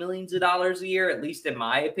get paid millions of dollars a year, at least in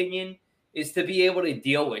my opinion, is to be able to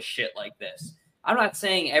deal with shit like this. I'm not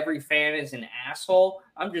saying every fan is an asshole.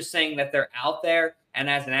 I'm just saying that they're out there. And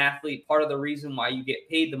as an athlete, part of the reason why you get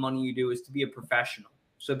paid the money you do is to be a professional.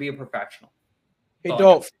 So be a professional. Hey,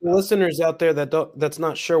 Dolph, for the listeners out there that's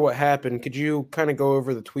not sure what happened, could you kind of go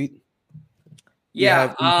over the tweet?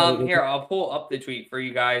 Yeah, here, I'll pull up the tweet for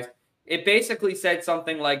you guys. It basically said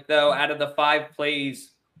something like, though, out of the 5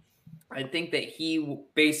 plays, I think that he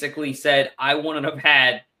basically said, I wouldn't have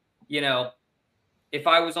had, if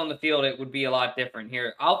I was on the field, it would be a lot different.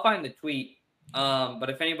 Here, I'll find the tweet. But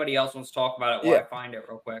if anybody else wants to talk about it while I find it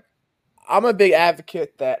real quick. I'm a big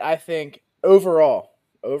advocate that I think overall,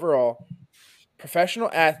 professional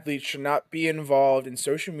athletes should not be involved in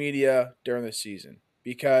social media during the season,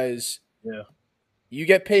 because you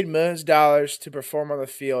get paid millions of dollars to perform on the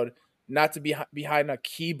field, not to be behind a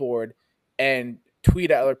keyboard and tweet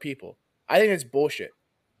at other people. I think it's bullshit.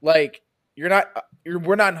 Like, we're not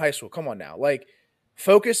in high school. Come on now. Like,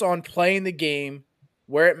 focus on playing the game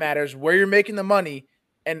where it matters, where you're making the money,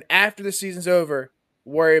 and after the season's over,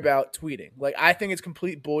 worry about tweeting. Like, I think it's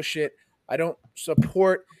complete bullshit. I don't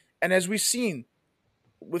support. And as we've seen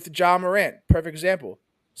with John Morant, perfect example,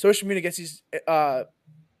 social media gets these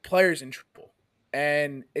players in trouble.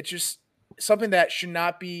 And it's just something that should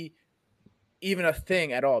not be even a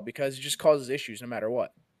thing at all, because it just causes issues no matter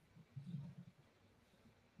what.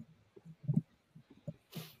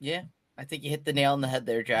 Yeah, I think you hit the nail on the head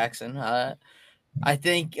there, Jackson. I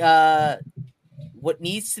think what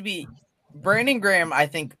needs to be Brandon Graham, I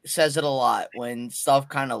think, says it a lot when stuff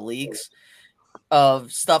kind of leaks.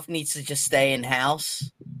 Of stuff needs to just stay in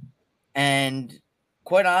house, and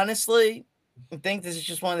quite honestly, I think this is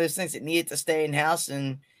just one of those things that needed to stay in house,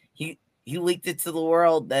 and he leaked it to the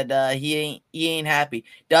world that he ain't happy.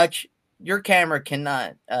 Dutch, your camera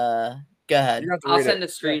cannot. Go ahead. I'll send a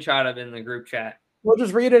screenshot of it in the group chat. We'll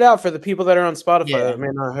just read it out for the people that are on Spotify that may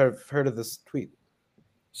not have heard of this tweet.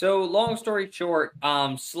 So, long story short,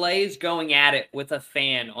 Slay's going at it with a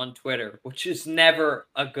fan on Twitter, which is never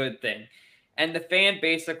a good thing. And the fan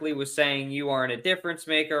basically was saying, you aren't a difference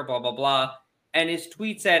maker, blah, blah, blah. And his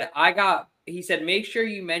tweet said, he said, make sure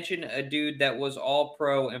you mention a dude that was all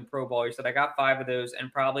pro and pro ball. He said, I got 5 of those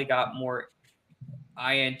and probably got more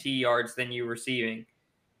INT yards than you receiving.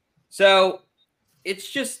 So,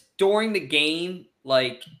 it's just during the game,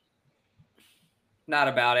 like, not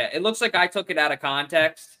about it. It looks like I took it out of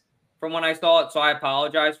context from when I saw it, so I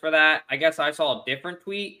apologize for that. I guess I saw a different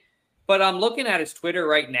tweet, but I'm looking at his Twitter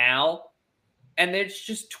right now, and it's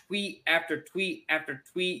just tweet after tweet after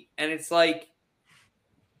tweet, and it's like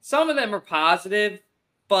some of them are positive,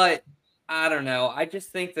 but I don't know. I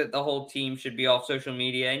just think that the whole team should be off social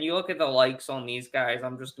media, and you look at the likes on these guys,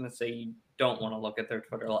 I'm just going to say you don't want to look at their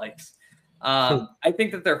Twitter likes. I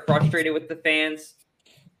think that they're frustrated with the fans.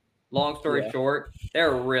 Long story short,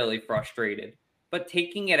 they're really frustrated. But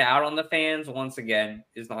taking it out on the fans, once again,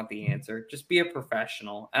 is not the answer. Just be a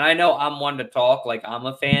professional. And I know I'm one to talk like I'm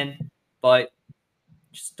a fan, but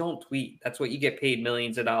just don't tweet. That's what you get paid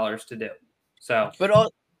millions of dollars to do. So,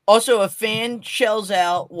 but also, a fan shells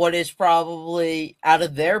out what is probably out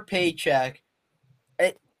of their paycheck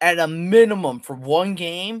at a minimum for one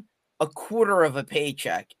game, a quarter of a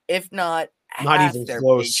paycheck, if not half even their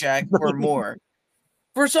close. paycheck or more.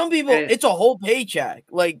 For some people, it's a whole paycheck.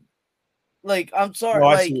 Like I'm sorry,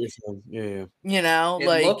 I see what you're saying. Yeah. You know,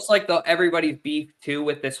 it looks like everybody's beef too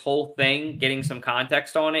with this whole thing. Getting some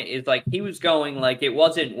context on it is like he was going like it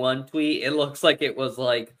wasn't one tweet. It looks like it was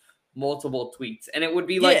like multiple tweets, and it would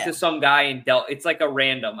be like to some guy in It's like a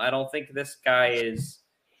random. I don't think this guy is.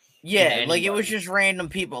 Yeah, like it was just random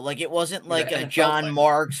people. Like it wasn't like a John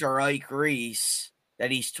Marks or Ike Reese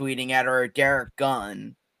that he's tweeting at, or a Derek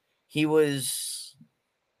Gunn. He was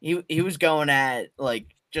he was going at like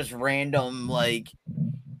just random like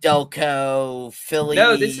Delco, Philly.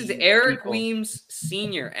 No, this is Eric people. Weems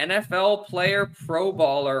Sr., NFL player, pro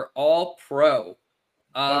baller, all pro.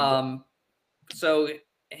 So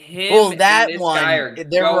him that and this one, guy are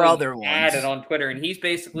there were going other at it ones. on Twitter, and he's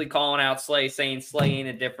basically calling out Slay, saying Slay ain't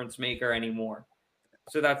a difference maker anymore.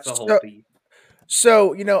 So that's the whole beef.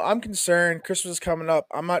 So, I'm concerned. Christmas is coming up.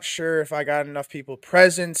 I'm not sure if I got enough people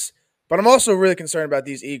presents, but I'm also really concerned about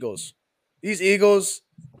these Eagles. These Eagles,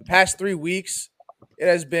 the past 3 weeks, it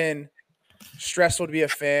has been stressful to be a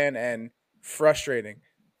fan and frustrating.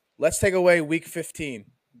 Let's take away week 15.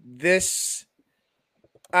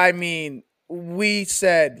 We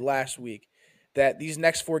said last week that these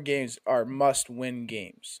next 4 games are must-win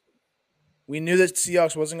games. We knew that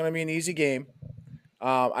Seahawks wasn't going to be an easy game.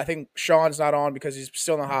 I think Sean's not on because he's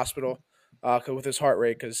still in the hospital with his heart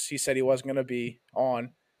rate because he said he wasn't going to be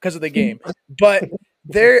on because of the game. But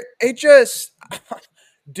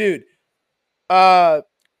dude,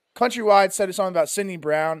 Countrywide said something about Sidney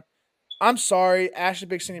Brown. I'm sorry, Ash, a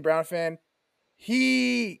big Sidney Brown fan.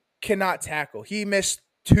 He cannot tackle. He missed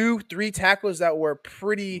 2-3 tackles that were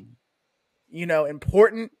pretty,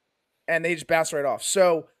 important, and they just bounced right off.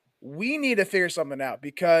 So we need to figure something out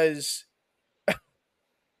because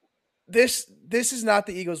this is not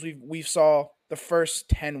the Eagles we saw the first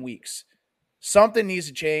 10 weeks. Something needs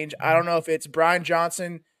to change. I don't know if it's Brian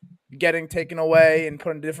Johnson getting taken away and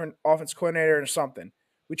put in a different offense coordinator or something.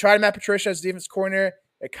 We tried Matt Patricia as defense coordinator.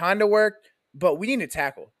 It kind of worked, but we need to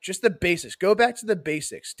tackle. Just the basics. Go back to the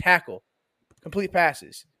basics. Tackle. Complete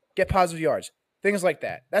passes. Get positive yards. Things like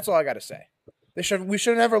that. That's all I got to say. We should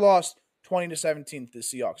have never lost 20-17 to the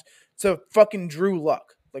Seahawks. To fucking Drew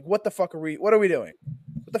Luck. Like, what the fuck are we doing?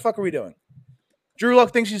 What the fuck are we doing? Drew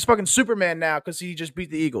Luck thinks he's fucking Superman now because he just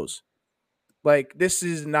beat the Eagles. Like, this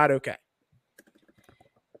is not okay.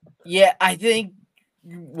 Yeah, I think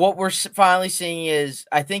what we're finally seeing is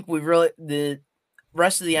the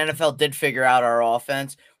rest of the NFL did figure out our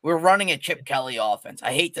offense. We're running a Chip Kelly offense.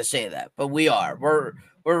 I hate to say that, but we are. We're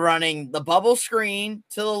running the bubble screen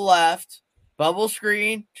to the left, bubble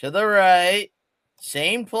screen to the right,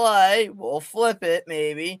 same play. We'll flip it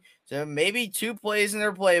maybe. So maybe 2 plays in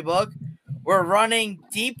their playbook. We're running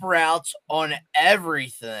deep routes on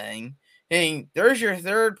everything. And there's your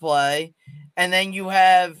third play. And then you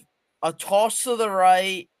have a toss to the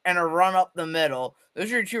right and a run up the middle.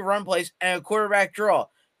 Those are your 2 run plays and a quarterback draw.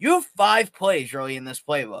 You have 5 plays really in this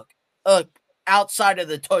playbook, outside of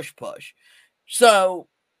the tush push. So,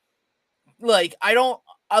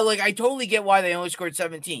 I totally get why they only scored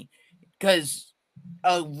 17 because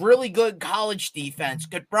a really good college defense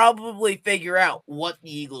could probably figure out what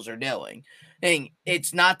the Eagles are doing. And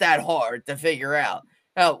it's not that hard to figure out.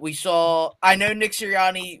 I know Nick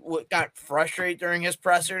Sirianni got frustrated during his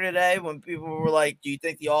presser today when people were like, do you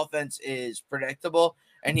think the offense is predictable?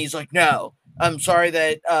 And he's like, no. I'm sorry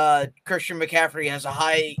that Christian McCaffrey has a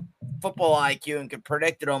high football IQ and could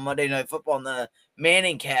predict it on Monday Night Football in the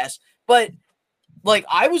Manning cast. But,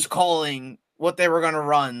 I was calling what they were going to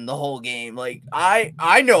run the whole game.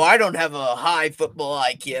 I know I don't have a high football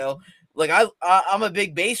IQ. I'm a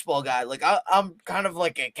big baseball guy. I'm kind of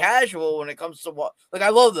like a casual when it comes to what. I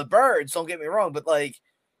love the Birds. Don't get me wrong, but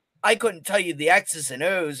I couldn't tell you the X's and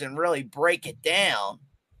O's and really break it down.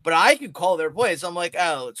 But I could call their plays. I'm like,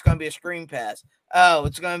 oh, it's going to be a screen pass. Oh,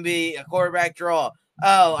 it's going to be a quarterback draw.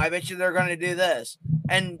 Oh, I bet you they're going to do this.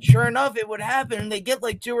 And sure enough, it would happen. And they get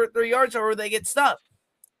 2 or 3 yards or they get stuck.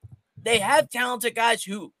 They have talented guys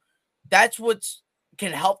who that's what's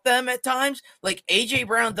can help them at times. A.J.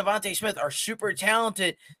 Brown, Devontae Smith are super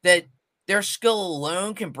talented that their skill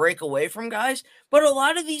alone can break away from guys. But a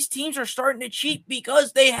lot of these teams are starting to cheat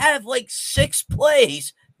because they have 6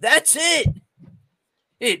 plays. That's it.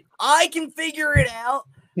 I can figure it out.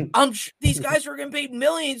 These guys are getting paid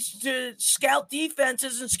millions to scout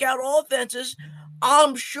defenses and scout offenses.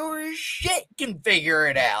 I'm sure as shit can figure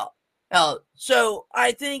it out. So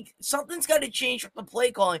I think something's got to change with the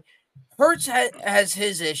play calling. Hurts has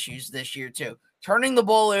his issues this year too. Turning the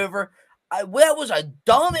ball over. That was a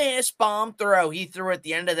dumbass bomb throw he threw at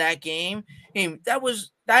the end of that game. That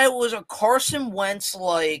was a Carson Wentz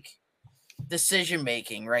decision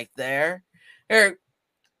making right there.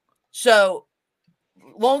 So,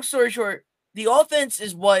 long story short, the offense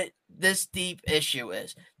is what this deep issue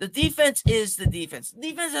is. The defense is the defense. The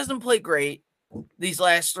defense hasn't played great these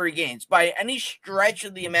last 3 games by any stretch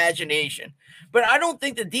of the imagination. But I don't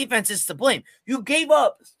think the defense is to blame. You gave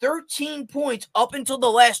up 13 points up until the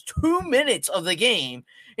last 2 minutes of the game.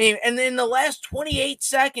 And then the last 28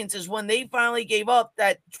 seconds is when they finally gave up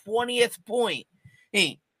that 20th point.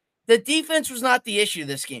 The defense was not the issue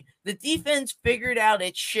this game. The defense figured out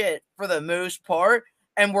its shit for the most part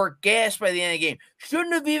and were gassed by the end of the game.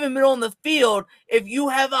 Shouldn't have even been on the field if you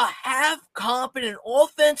have a half-competent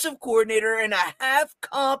offensive coordinator and a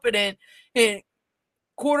half-competent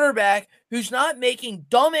quarterback who's not making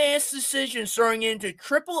dumbass decisions throwing into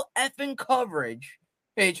triple effing coverage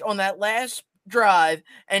on that last drive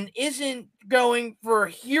and isn't going for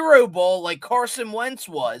hero ball like Carson Wentz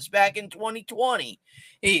was back in 2020.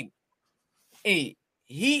 He's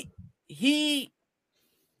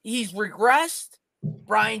regressed.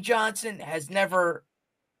 Brian Johnson has never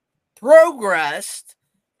progressed,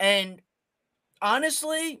 and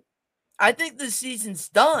honestly, I think the season's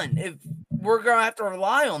done if we're gonna have to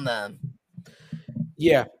rely on them.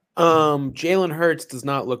 Yeah. Jalen Hurts does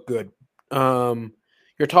not look good.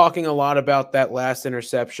 You're talking a lot about that last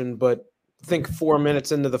interception, but I think 4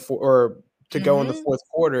 minutes into go in the fourth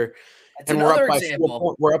quarter, That's and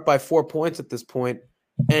we're up by 4 points at this point.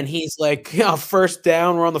 And he's like, yeah, first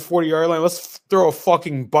down, we're on the 40-yard line. Let's throw a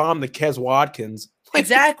fucking bomb to Kez Watkins. Like,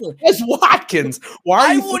 exactly. Kez Watkins. Why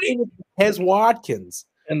are you thinking Kez Watkins?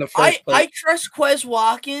 In the first place. I trust Quez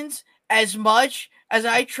Watkins as much as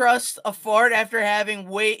I trust a fart after having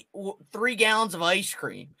 3 gallons of ice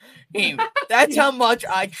cream. That's how much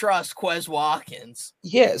I trust Quez Watkins.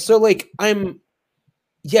 Yeah, so like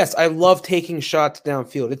yes, I love taking shots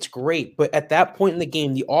downfield. It's great, but at that point in the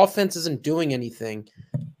game, the offense isn't doing anything.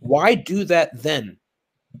 Why do that then?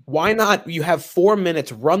 Why not? You have 4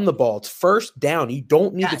 minutes, run the ball. It's first down. You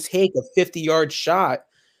don't need to take a 50-yard shot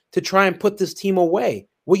to try and put this team away.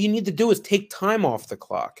 What you need to do is take time off the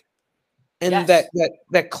clock. And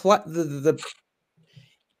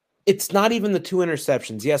it's not even the 2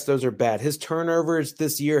 interceptions. Yes, those are bad. His turnovers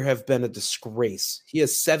this year have been a disgrace. He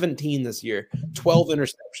has 17 this year, 12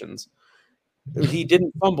 interceptions. He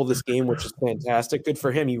didn't fumble this game, which is fantastic. Good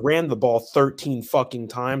for him. He ran the ball 13 fucking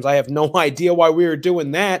times. I have no idea why we were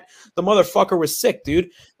doing that. The motherfucker was sick,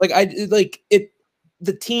 dude.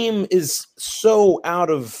 The team is so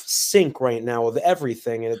out of sync right now with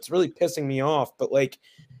everything, and it's really pissing me off. But like,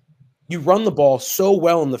 you run the ball so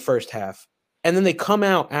well in the first half, and then they come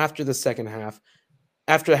out after the second half,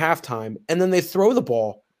 after halftime, and then they throw the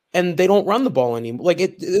ball, and they don't run the ball anymore. Like,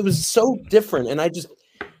 it was so different, and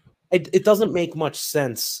it doesn't make much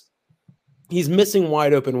sense. He's missing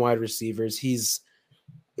wide open wide receivers.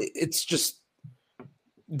 It's just,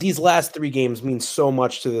 these last 3 games mean so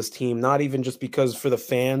much to this team, not even just because for the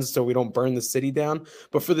fans, so we don't burn the city down,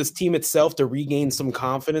 but for this team itself to regain some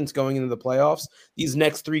confidence going into the playoffs. These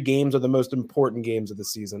next 3 games are the most important games of the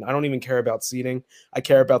season. I don't even care about seeding. I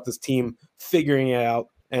care about this team figuring it out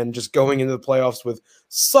and just going into the playoffs with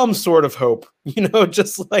some sort of hope.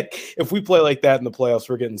 Just like if we play like that in the playoffs,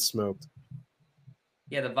 we're getting smoked.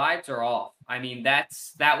 Yeah, the vibes are off. I mean, that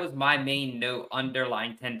was my main note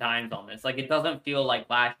underlined 10 times on this. Like, it doesn't feel like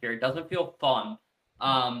last year. It doesn't feel fun.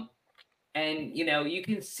 And, you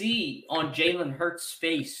can see on Jalen Hurts'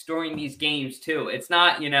 face during these games, too. It's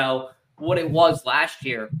not, what it was last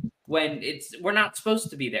year when we're not supposed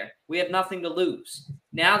to be there. We have nothing to lose.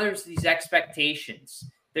 Now there's these expectations.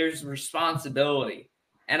 There's responsibility.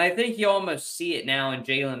 And I think you almost see it now in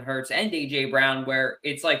Jalen Hurts and A.J. Brown, where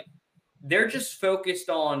it's like they're just focused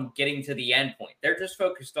on getting to the end point. They're just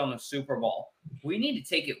focused on the Super Bowl. We need to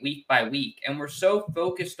take it week by week. And we're so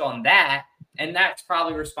focused on that, and that's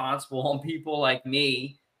probably responsible on people like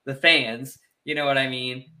me, the fans, you know what I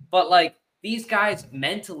mean? But like, these guys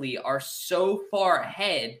mentally are so far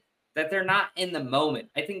ahead that they're not in the moment.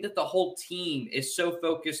 I think that the whole team is so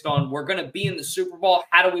focused on, we're going to be in the Super Bowl.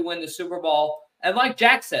 How do we win the Super Bowl? And like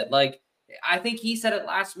Jack said, like, I think he said it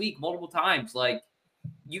last week multiple times, like,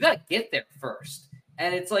 you got to get there first.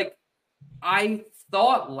 And it's like, I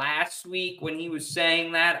thought last week when he was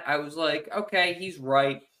saying that, I was like, okay, he's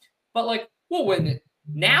right. But like, we'll win it.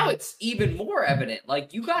 Now it's even more evident.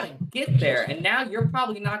 Like, you got to get there. And now you're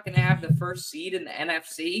probably not going to have the first seed in the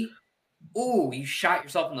NFC. Ooh, you shot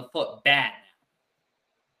yourself in the foot bad.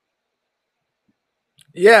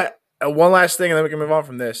 Yeah. One last thing, and then we can move on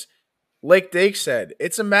from this. Like Dake said,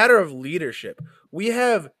 it's a matter of leadership. We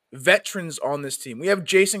have veterans on this team. We have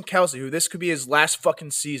Jason Kelsey, who this could be his last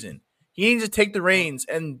fucking season. He needs to take the reins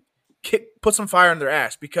and put some fire in their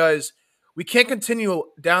ass, because we can't continue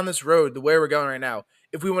down this road the way we're going right now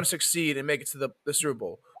if we want to succeed and make it to the Super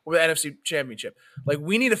Bowl or the NFC Championship. Like,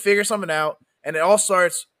 we need to figure something out, and it all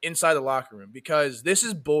starts inside the locker room, because this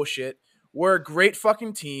is bullshit. We're a great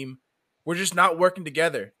fucking team. We're just not working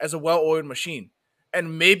together as a well-oiled machine.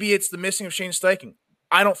 And maybe it's the missing of Shane Steichen.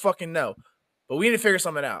 I don't fucking know. But we need to figure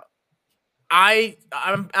something out.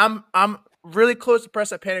 I'm really close to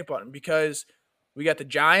press that panic button, because We got the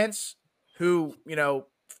Giants, who,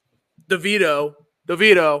 DeVito,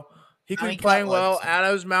 he could be playing well out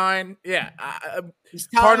of his mind. Yeah. He's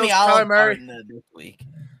telling me I'll Kyler Murray. this week.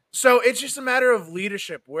 So it's just a matter of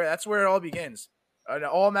leadership. That's where it all begins.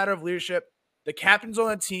 All a matter of leadership. The captains on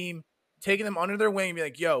the team taking them under their wing and be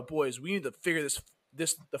like, "Yo, boys, we need to figure this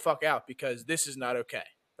the fuck out because this is not okay."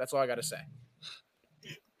 That's all I got to say.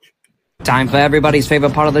 Time for everybody's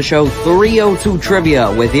favorite part of the show, 302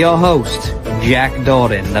 Trivia, with your host, Jack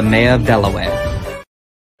Dordan, the mayor of Delaware.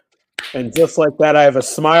 And just like that, I have a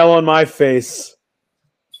smile on my face.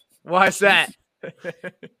 Why's that?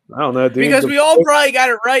 I don't know, dude. Because we all probably got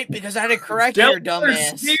it right because I had to correct your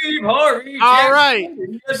dumbass. Steve Harvey. All right.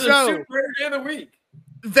 So, Super of the week.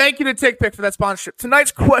 Thank you to TickPick for that sponsorship.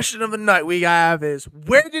 Tonight's question of the night we have is,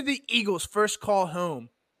 where did the Eagles first call home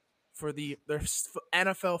for their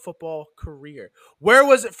NFL football career? Where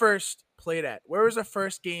was it first played at? Where was the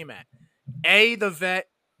first game at? A, the Vet,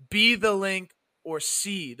 B, the Link, or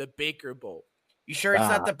C, the Baker Bowl? You sure it's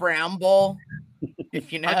not the Brown Bowl?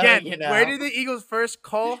 If you know, Again, you know. where did the Eagles first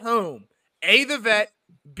call home? A, the Vet,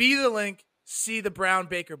 B, the Link, C, the Brown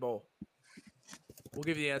Baker Bowl. We'll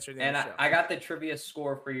give you the answer at the end of the show. I got the trivia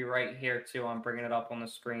score for you right here, too. I'm bringing it up on the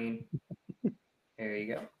screen. There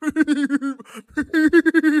you go.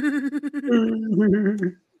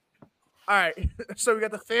 All right. So we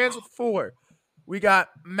got the fans with 4. We got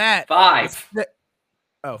Matt. 5.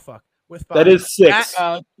 Oh, fuck. With 5. That is 6.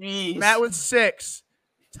 Matt with 6.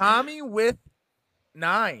 Tommy with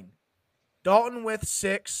 9. Dalton with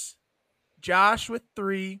 6. Josh with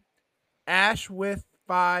 3. Ash with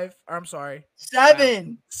 5. I'm sorry.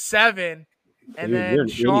 7. 7. And Dude, then you're an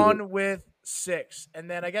Sean idiot. with 6. And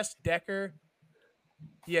then I guess Decker,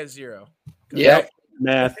 he has 0. Yeah.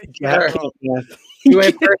 Math. Sure. Math. You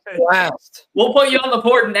went first and last. We'll put you on the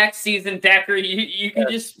board next season, Decker. You can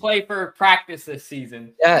just play for practice this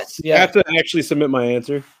season. Yes. I Yeah. have to actually submit my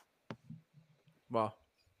answer. Well,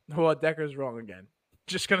 Decker's wrong again.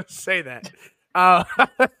 Just going to say that. At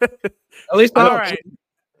least I all don't right.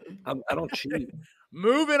 cheat. I don't cheat.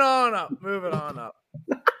 Moving on up.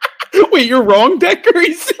 Wait, you're wrong, Decker?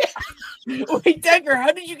 He said. Wait, Decker,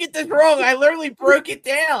 how did you get this wrong? I literally broke it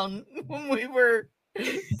down when we were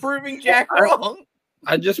proving Jack wrong.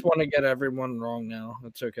 I just want to get everyone wrong now.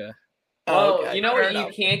 It's okay. Oh, Okay, you know fair what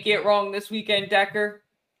enough. you can't get wrong this weekend, Decker?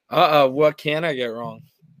 What can I get wrong?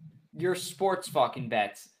 Your sports fucking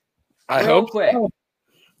bets. I Real hope quick. so.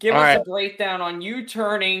 Give All us right. a breakdown on you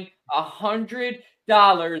turning $100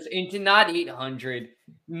 into not 800,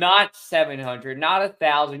 not 700, not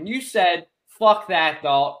 1,000. You said, fuck that,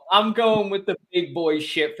 doll. I'm going with the big boy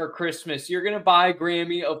shit for Christmas. You're gonna buy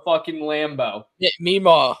Grammy a fucking Lambo. Yeah, Meemaw.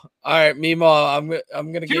 All right, Meemaw.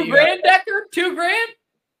 I'm gonna get $2 you grand, Decker? $2 grand?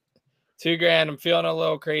 $2,000. I'm feeling a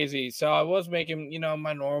little crazy. So I was making,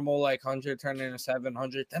 my normal like 100 turning into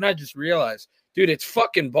 700. Then I just realized, dude, it's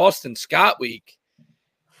fucking Boston Scott week.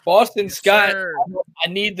 Boston Scott. sir. I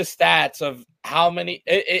need the stats of how many.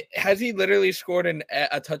 Has he literally scored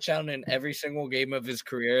a touchdown in every single game of his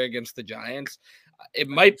career against the Giants? It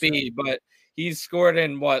might be, but he's scored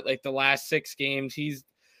in the last 6 games.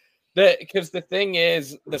 Because the thing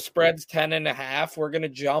is, the spread's 10.5. We're gonna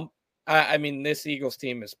jump. I mean, this Eagles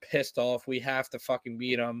team is pissed off. We have to fucking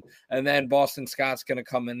beat them. And then Boston Scott's going to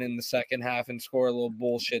come in the second half and score a little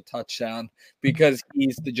bullshit touchdown because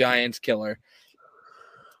he's the Giants killer.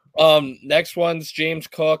 Next one's James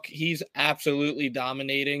Cook. He's absolutely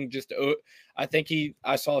dominating.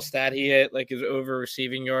 I saw a stat he hit his over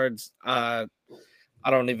receiving yards. I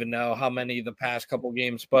don't even know how many the past couple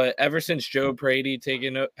games, but ever since Joe Brady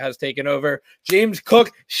has taken over, James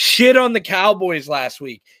Cook shit on the Cowboys last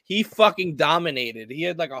week. He fucking dominated. He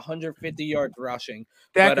had 150 yards rushing,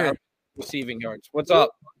 Decker, receiving yards. What's up?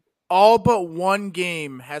 all but one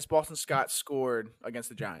game has Boston Scott scored against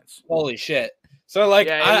the Giants. Holy shit! So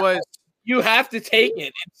you have to take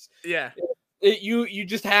it. You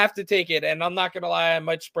just have to take it. And I'm not gonna lie, I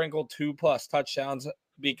might sprinkle 2+ touchdowns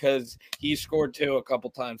because he scored 2 a couple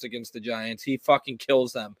times against the Giants. He fucking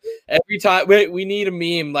kills them every time. We need a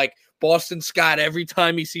meme like Boston Scott. Every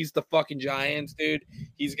time he sees the fucking Giants, dude,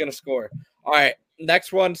 he's gonna score. All right,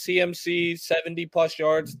 next one, CMC 70+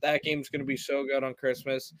 yards. That game's gonna be so good on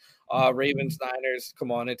Christmas. Ravens Niners.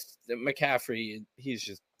 Come on, it's McCaffrey. He's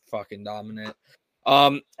just fucking dominant.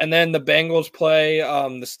 And then the Bengals play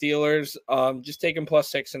the Steelers. Just taking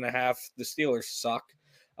 +6.5. The Steelers suck.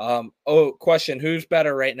 Question: who's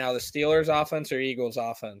better right now, the Steelers offense or Eagles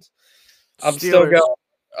offense? I'm still going.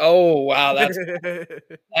 Oh wow, that's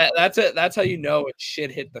it. That's how you know it shit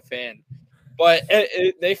hit the fan. But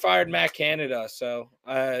they fired Matt Canada, so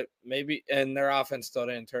maybe, and their offense still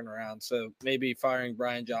didn't turn around. So maybe firing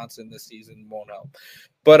Brian Johnson this season won't help.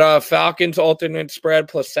 But Falcons alternate spread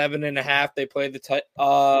plus 7.5. They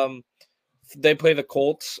play the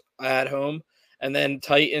Colts at home, and then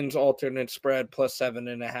Titans alternate spread plus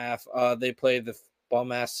 7.5. They play the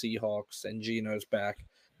bum ass Seahawks, and Gino's back.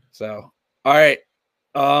 So all right.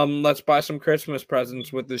 Let's buy some Christmas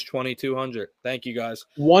presents with this 2,200. Thank you, guys.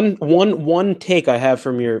 One take I have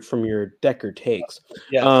from your Decker takes.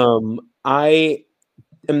 Yes. I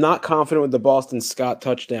am not confident with the Boston Scott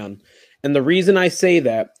touchdown, and the reason I say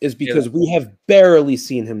that is because we have barely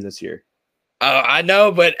seen him this year. I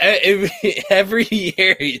know, but every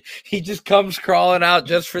year he just comes crawling out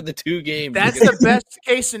just for the 2 games. That's the best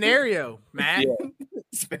case scenario, Matt. Yeah.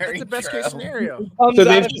 That's the best case scenario. So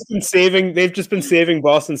they've just been saving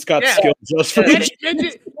Boston Scott's skills just for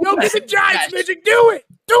Midget, go get the Giants, Midget. Do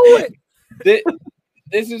it.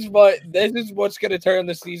 This is what's going to turn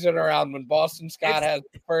the season around when Boston Scott has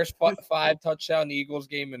the first 5 touchdown Eagles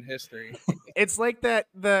game in history. It's like the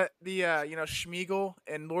Schmeagol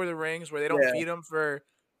and Lord of the Rings where they don't feed him for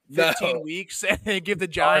 15 weeks and they give the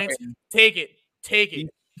Giants take it.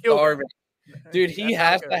 Dude, he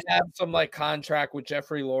has to have some like contract with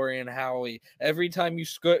Jeffrey Lurie and Howie. Every time you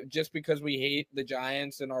score, just because we hate the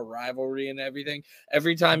Giants and our rivalry and everything,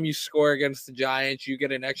 every time you score against the Giants, you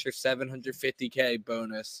get an extra $750K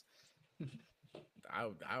bonus.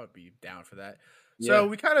 I would be down for that. So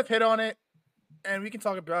we kind of hit on it, and we can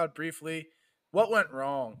talk about it briefly. What went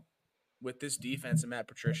wrong with this defense and Matt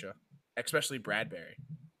Patricia, especially Bradbury?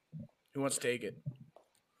 Who wants to take it?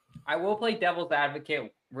 I will play devil's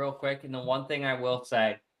advocate real quick. And the one thing I will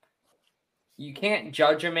say, you can't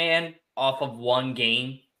judge a man off of one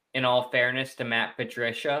game, in all fairness to Matt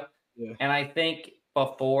Patricia. Yeah. And I think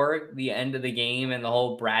before the end of the game and the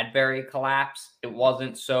whole Bradbury collapse, it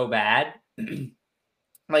wasn't so bad.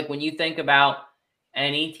 Like when you think about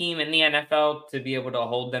any team in the NFL to be able to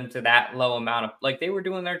hold them to that low amount of, like, they were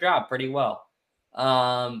doing their job pretty well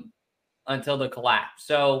until the collapse.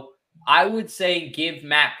 So I would say give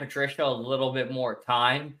Matt Patricia a little bit more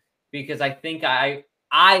time, because I think I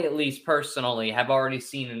at least personally have already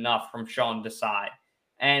seen enough from Sean Desai.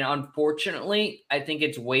 And unfortunately, I think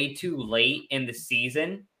it's way too late in the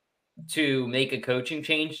season to make a coaching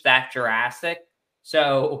change that drastic.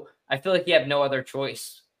 So I feel like you have no other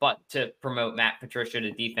choice but to promote Matt Patricia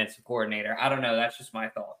to defensive coordinator. I don't know. That's just my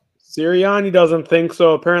thought. Sirianni doesn't think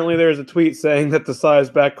so. Apparently there's a tweet saying that Desai is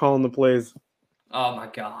back calling the plays. Oh my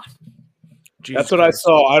God. Jesus That's what Christ. I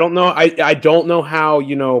saw. I don't know. I don't know how,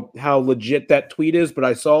 how legit that tweet is, but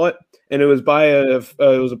I saw it, and it was by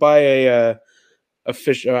a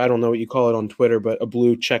fish. I don't know what you call it on Twitter, but a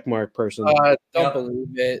blue checkmark person. Don't believe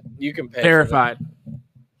it. You can pay. Verified.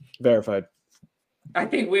 I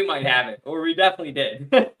think we might have it, or we definitely did.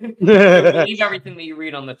 Believe everything that you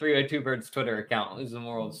read on the 302BIRDS Twitter account is the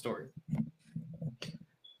moral of the story.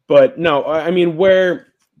 But no, I mean, where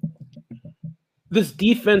this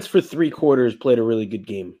defense for 3 quarters played a really good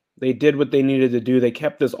game. They did what they needed to do. They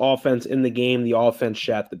kept this offense in the game. The offense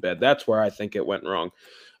shat the bed. That's where I think it went wrong.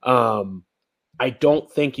 I don't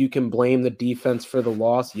think you can blame the defense for the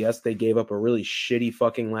loss. Yes, they gave up a really shitty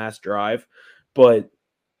fucking last drive, but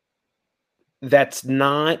that's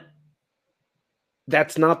not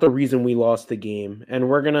the reason we lost the game. And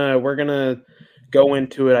we're gonna go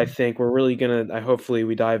into it. I think we're really gonna. Hopefully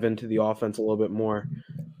we dive into the offense a little bit more,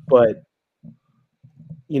 but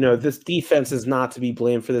this defense is not to be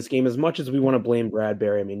blamed for this game as much as we want to blame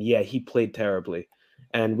Bradbury. I mean, yeah, he played terribly,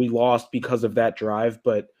 and we lost because of that drive.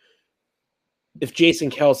 But if Jason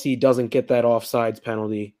Kelce doesn't get that offsides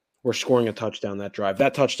penalty, we're scoring a touchdown that drive.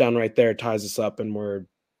 That touchdown right there ties us up, and we're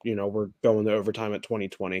going to overtime at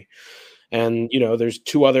 2020. And, there's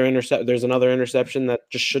 2 other there's another interception that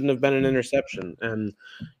just shouldn't have been an interception. And,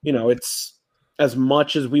 it's as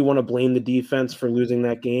much as we want to blame the defense for losing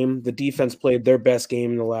that game, the defense played their best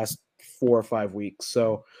game in the last 4 or 5 weeks.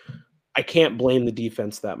 So I can't blame the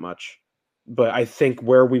defense that much. But I think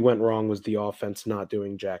where we went wrong was the offense not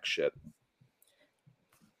doing jack shit.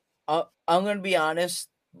 I'm going to be honest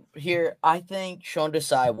here. I think Sean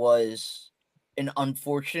Desai was an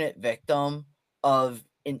unfortunate victim of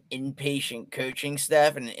an impatient coaching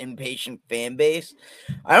staff and an impatient fan base.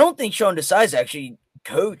 I don't think Sean Desai's actually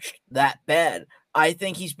coached that bad. I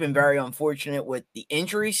think he's been very unfortunate with the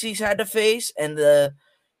injuries he's had to face and the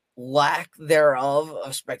lack thereof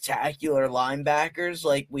of spectacular linebackers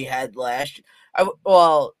like we had last year.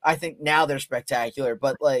 I think now they're spectacular,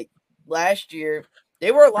 but like last year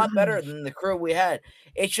They were a lot better than the crew we had.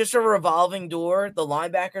 It's just a revolving door. The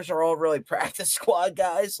linebackers are all really practice squad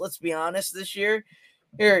guys. Let's be honest this year.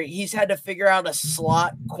 Here, he's had to figure out a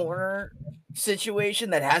slot corner situation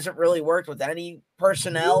that hasn't really worked with any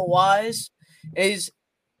personnel wise.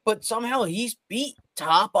 But somehow he's beat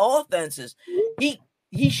top offenses.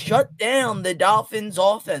 He shut down the Dolphins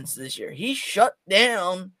offense this year. He shut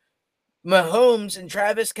down Mahomes and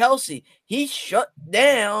Travis Kelce. He shut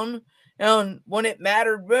down, and when it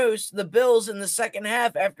mattered most, the Bills in the second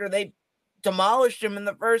half after they demolished him in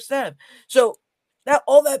the first half. So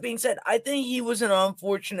all that being said, I think he was an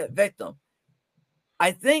unfortunate victim.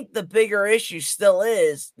 I think the bigger issue still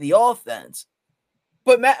is the offense.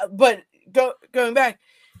 But going back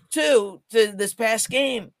to this past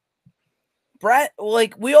game,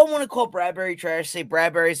 we all want to call Bradbury trash, say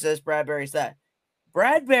Bradbury's this, Bradbury's that.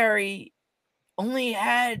 Bradbury only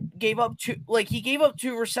gave up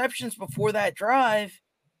two receptions before that drive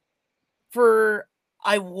for,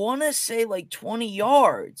 I want to say, like 20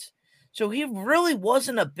 yards. So he really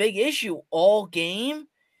wasn't a big issue all game.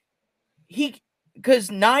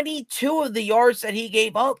 Because 92 of the yards that he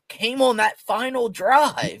gave up came on that final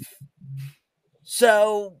drive.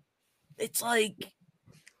 So it's like,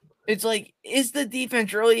 is the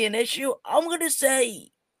defense really an issue? I'm going to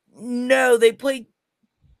say no. They played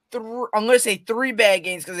I'm going to say 3 bad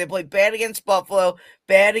games because they played bad against Buffalo,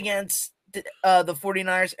 bad against the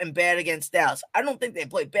 49ers, and bad against Dallas. I don't think they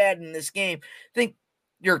played bad in this game. I think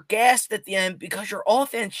you're gassed at the end because your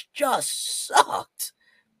offense just sucked.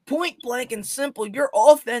 Point blank and simple, your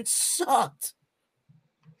offense sucked.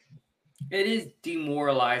 It is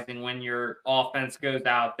demoralizing when your offense goes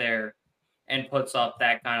out there and puts up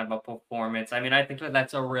that kind of a performance. I mean, I think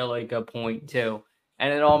that's a really good point too.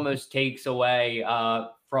 And it almost takes away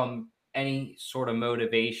from any sort of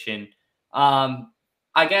motivation.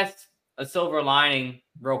 I guess a silver lining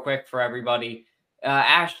real quick for everybody.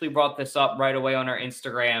 Ashley brought this up right away on our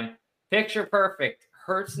Instagram. Picture perfect.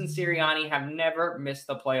 Hurts and Sirianni have never missed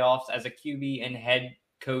the playoffs as a QB and head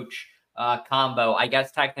coach combo. I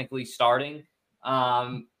guess technically starting.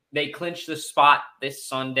 They clinched the spot this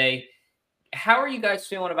Sunday. How are you guys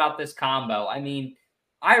feeling about this combo? I mean,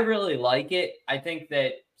 I really like it. I think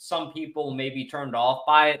that some people may be turned off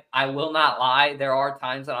by it. I will not lie. There are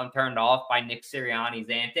times that I'm turned off by Nick Sirianni's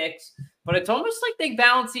antics, but it's almost like they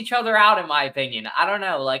balance each other out, in my opinion. I don't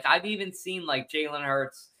know. Like, I've even seen like Jalen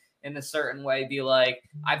Hurts in a certain way be like,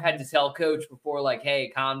 I've had to tell coach before, like,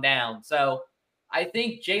 hey, calm down. So I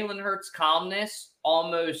think Jalen Hurts' calmness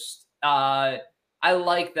almost, I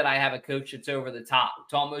like that I have a coach that's over the top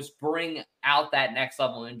to almost bring out that next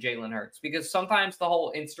level in Jalen Hurts, because sometimes the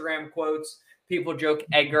whole Instagram quotes, people joke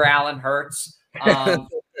Edgar Allan Hurts.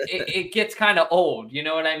 It gets kind of old. You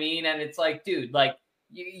know what I mean? And it's like, dude, like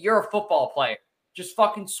you're a football player. Just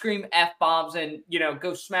fucking scream F-bombs and,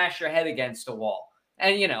 go smash your head against a wall.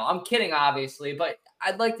 And, I'm kidding, obviously, but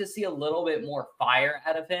I'd like to see a little bit more fire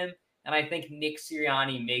out of him. And I think Nick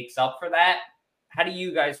Sirianni makes up for that. How do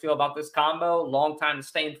you guys feel about this combo? Long time to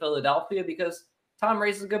stay in Philadelphia, because Tom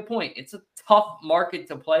raises a good point. It's a tough market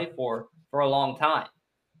to play for a long time,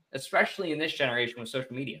 especially in this generation with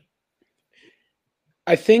social media.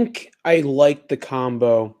 I think I like the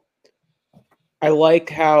combo. I like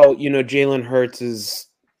how, Jalen Hurts is,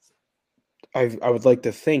 I would like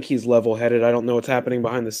to think he's level-headed. I don't know what's happening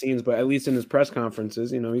behind the scenes, but at least in his press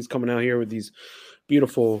conferences, he's coming out here with these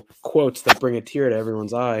beautiful quotes that bring a tear to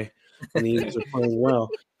everyone's eye. And the Eagles are playing well.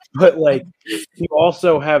 But, you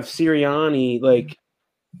also have Sirianni,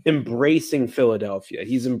 embracing Philadelphia.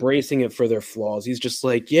 He's embracing it for their flaws. He's just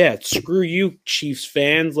like, yeah, screw you, Chiefs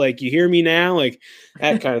fans. You hear me now?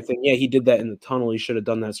 That kind of thing. Yeah, he did that in the tunnel. He should have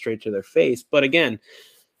done that straight to their face. But, again,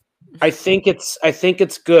 I think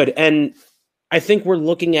it's good. And I think we're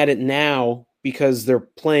looking at it now because they're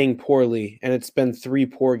playing poorly, and it's been 3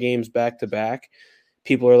 poor games back-to-back.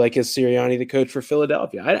 People are like, is Sirianni the coach for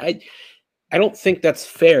Philadelphia? I don't think that's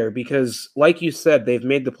fair because, like you said, they've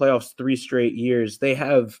made the playoffs 3 straight years.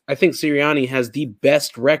 I think Sirianni has the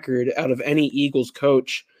best record out of any Eagles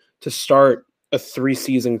coach to start a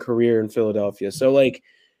 3-season career in Philadelphia. So, I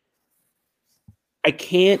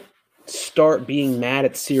can't start being mad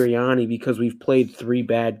at Sirianni because we've played 3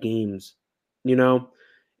 bad games.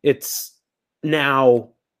 It's now...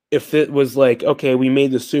 If it was okay, we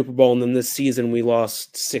made the Super Bowl and then this season we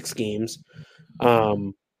lost 6 games,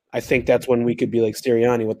 I think that's when we could be like,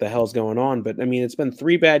 Sirianni, what the hell's going on? But, I mean, it's been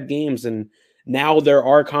 3 bad games, and now there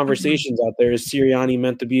are conversations out there. Is Sirianni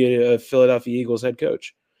meant to be a Philadelphia Eagles head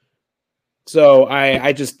coach? So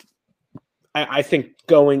I think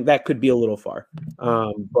that could be a little far.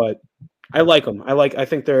 But I like them. I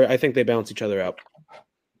think they balance each other out.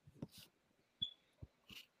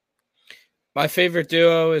 My favorite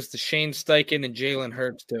duo is the Shane Steichen and Jalen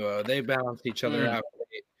Hurts duo. They balance each other out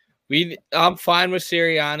great. I'm fine with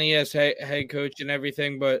Sirianni as head coach and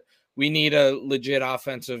everything, but we need a legit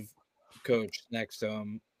offensive coach next to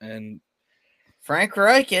him, and Frank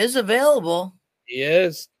Reich is available. he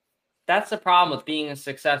is. That's the problem with being a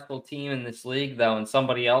successful team in this league, though. And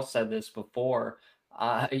somebody else said this before.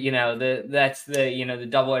 That's the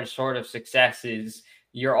double-edged sword of success is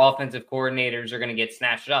your offensive coordinators are going to get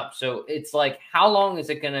snatched up. So it's like, how long is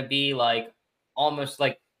it going to be like almost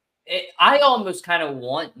like I almost kind of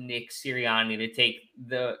want Nick Sirianni to take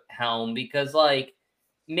the helm because like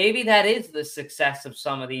maybe that is the success of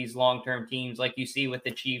some of these long-term teams like you see with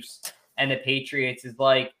the Chiefs and the Patriots is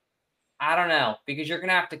like, I don't know, because you're going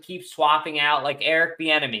to have to keep swapping out like Eric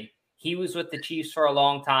Bieniemy. He was with the Chiefs for a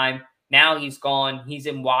long time. Now he's gone. He's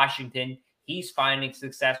in Washington. He's finding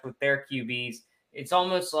success with their QBs. It's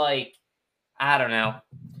almost like, I don't know.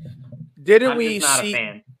 Didn't I'm we just not see? a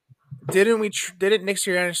fan. Didn't Nick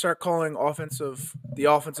Sirianni start calling the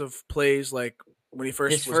offensive plays like when he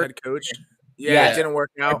first was head coach? Yeah, it didn't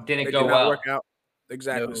work out. Didn't It go did not well. work out.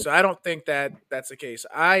 Exactly. No. So I don't think that's the case.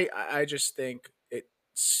 I just think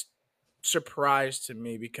it's surprised to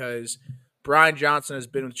me because Brian Johnson has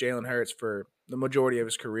been with Jalen Hurts for the majority of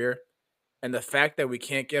his career, and the fact that we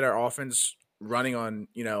can't get our offense running on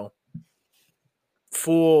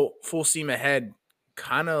full steam ahead,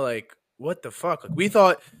 kind of like what the fuck? Like we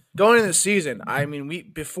thought going into the season. I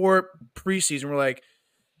mean, before preseason, we're like,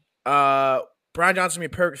 Brian Johnson be a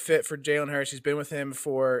perfect fit for Jalen Hurts. He's been with him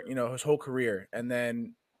for his whole career, and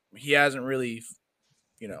then he hasn't really,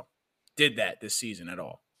 did that this season at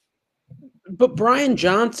all. But Brian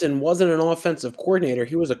Johnson wasn't an offensive coordinator;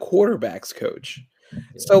 he was a quarterbacks coach.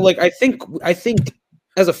 So, like, I think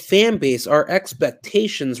as a fan base, our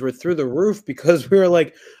expectations were through the roof because we were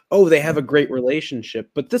like, "Oh, they have a great relationship."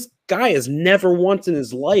 But this guy has never once in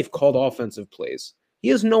his life called offensive plays. He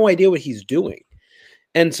has no idea what he's doing.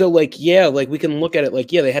 And so, like, yeah, like we can look at it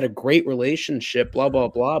like, yeah, they had a great relationship, blah blah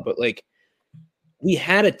blah. But like, we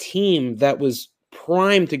had a team that was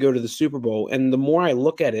primed to go to the Super Bowl, and the more I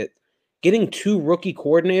look at it, getting 2 rookie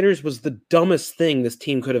coordinators was the dumbest thing this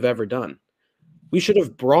team could have ever done. We should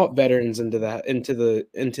have brought veterans into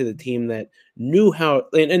the team that knew how,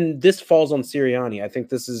 and this falls on Sirianni. I think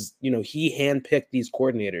this is, he handpicked these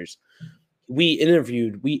coordinators. We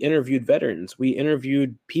interviewed veterans. We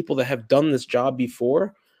interviewed people that have done this job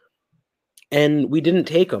before, and we didn't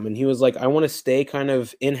take them. And he was like, I want to stay kind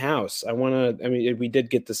of in-house. We did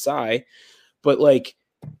get the Cy, but like,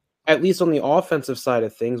 at least on the offensive side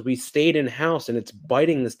of things, we stayed in-house, and it's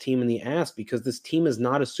biting this team in the ass because this team is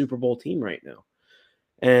not a Super Bowl team right now.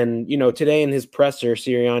 And, today in his presser,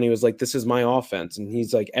 Sirianni was like, this is my offense. And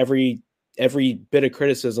he's like, every bit of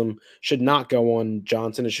criticism should not go on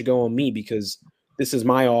Johnson. It should go on me because this is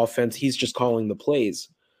my offense. He's just calling the plays.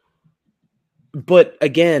 But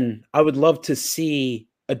again, I would love to see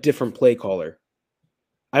a different play caller.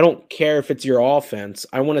 I don't care if it's your offense.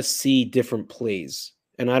 I want to see different plays.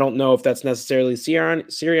 And I don't know if that's necessarily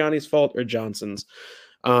Sirianni's fault or Johnson's.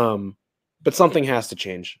 But something has to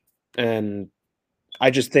change. And I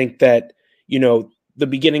just think that, the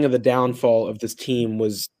beginning of the downfall of this team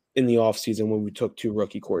was in the offseason when we took 2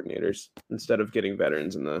 rookie coordinators instead of getting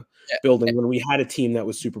veterans in the building when we had a team that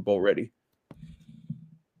was Super Bowl ready.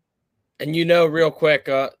 And real quick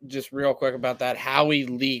about that, Howie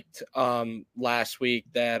leaked last week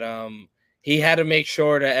that he had to make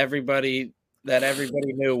sure that everybody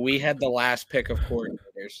knew we had the last pick of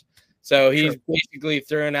coordinators. So he's basically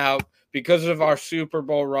thrown out, because of our Super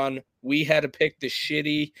Bowl run, we had to pick the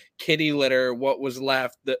shitty kitty litter, what was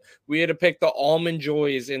left. We had to pick the Almond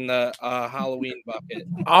Joys in the Halloween bucket.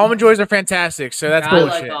 Almond Joys are fantastic, so that's bullshit.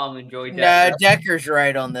 I like Almond Joy. No, Decker's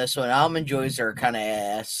right on this one. Almond Joys are kind of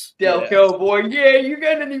ass. Delco boy, yeah, you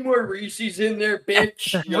got any more Reese's in there,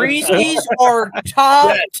 bitch? Reese's are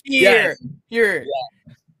top tier. Here.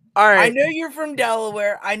 All right. I know you're from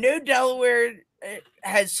Delaware. I know Delaware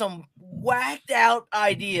has some whacked out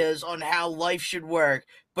ideas on how life should work.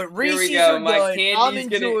 But Reese's are good. Almond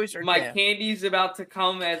Joys are good. Candy's about to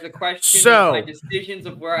come as a question So- of my decisions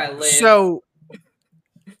of where I live. So,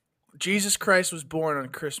 Jesus Christ was born on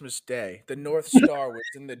Christmas Day. The North Star was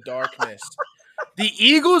in the darkness. The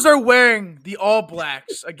Eagles are wearing the All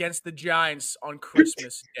Blacks against the Giants on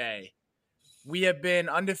Christmas Day. We have been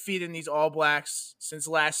undefeated in these All Blacks since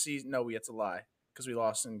last season. No, it's a lie because we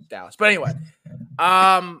lost in Dallas. But anyway,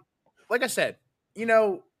 like I said, I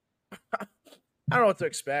don't know what to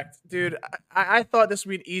expect. Dude, I thought this would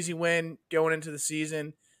be an easy win going into the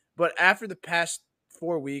season. But after the past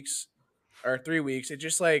 4 weeks or 3 weeks, it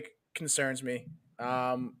just, concerns me.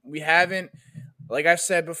 We haven't, like I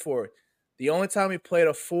said before, the only time we played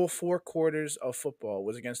a full 4 quarters of football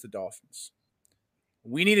was against the Dolphins.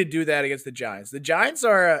 We need to do that against the Giants. The Giants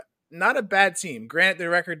are not a bad team. Granted, their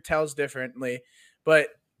record tells differently, but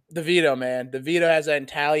DeVito, man. DeVito has an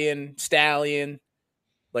Italian stallion,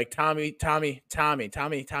 like Tommy.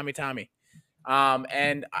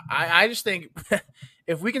 And I just think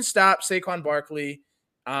if we can stop Saquon Barkley,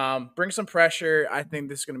 bring some pressure, I think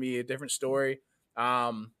this is going to be a different story.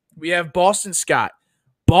 We have Boston Scott.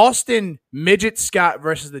 Boston Midget Scott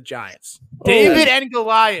versus the Giants. David and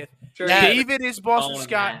Goliath. Sure. David is Boston Oh,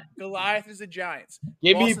 Scott. man. Goliath is the Giants.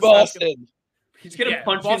 Give me Scott's Boston. He's gonna Yeah,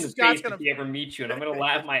 punch you in Boston the Scott's face gonna- if he ever meets you, and I'm gonna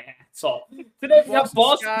laugh my ass off. Today we have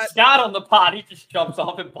Boston Boston Scott on the pod. He just jumps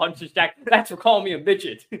off and punches Jack. Thanks for calling me a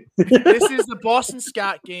midget. This is the Boston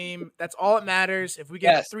Scott game. That's all that matters. If we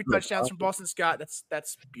get Yes. 3 touchdowns from Boston Scott,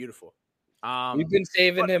 that's beautiful. We've been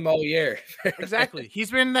saving him all year. Exactly.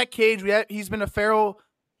 He's been in that cage. He's been a feral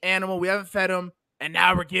animal. We haven't fed him, and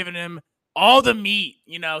now we're giving him all the meat.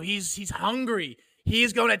 You know, he's hungry.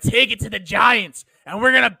 He's going to take it to the Giants, and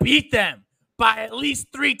we're going to beat them by at least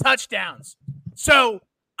 3 touchdowns. So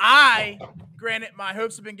granted, my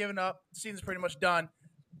hopes have been given up. The season's pretty much done.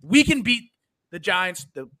 We can beat the Giants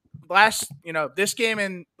this game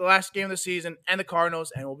and the last game of the season and the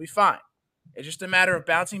Cardinals, and we'll be fine. It's just a matter of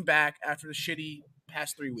bouncing back after the shitty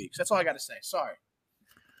past 3 weeks. That's all I got to say. Sorry.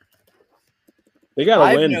 They got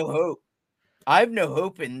I to win. have no hope. I have no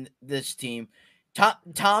hope in this team.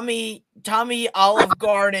 Tommy Olive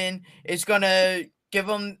Garden is gonna give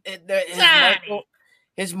him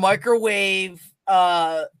his microwave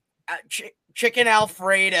chicken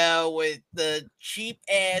Alfredo with the cheap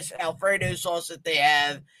ass Alfredo sauce that they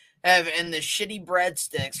have and the shitty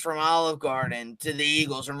breadsticks from Olive Garden to the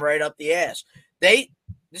Eagles and right up the ass.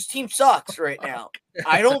 This team sucks right now.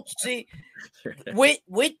 I don't see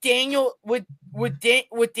with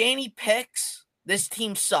Danny Picks, this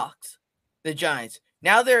team sucks. The Giants.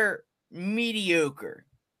 Now they're mediocre,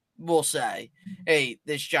 we'll say. Hey,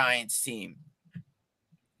 this Giants team.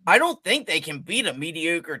 I don't think they can beat a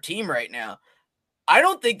mediocre team right now. I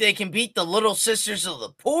don't think they can beat the Little Sisters of the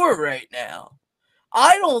Poor right now.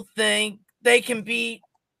 I don't think they can beat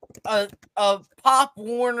a Pop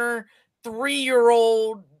Warner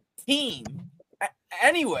 3-year-old team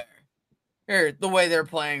anywhere here the way they're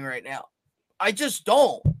playing right now. I just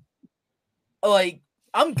don't. Like,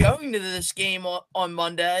 I'm going to this game on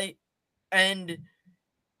Monday, and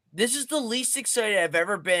this is the least excited I've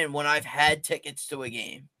ever been when I've had tickets to a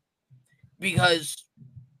game because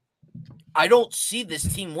I don't see this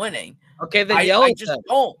team winning. Okay, then yell I at just them.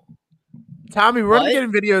 don't. Tommy, we're gonna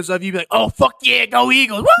getting videos of you be like, "Oh fuck yeah, go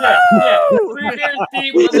Eagles!" Woo! Yeah. 3 Bears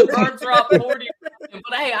deep when the Birds are up 40.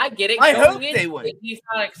 But hey, I get it. I Going hope in, they win. He's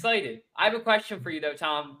not excited. I have a question for you though,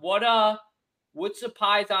 Tom. What's a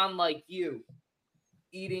Python like you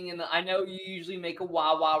eating in the? I know you usually make a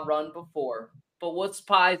Wawa run before, but what's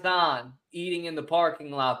Python eating in the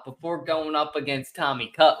parking lot before going up against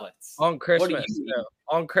Tommy Cutlets? On Christmas. you eat? No,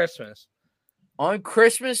 on Christmas. On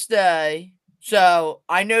Christmas Day. So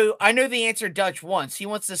I know the answer Dutch wants. He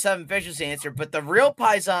wants the 7 fishes answer, but the real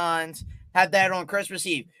Pisons have that on Christmas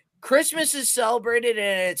Eve. Christmas is celebrated in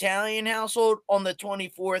an Italian household on the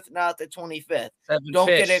 24th, not the 25th. Don't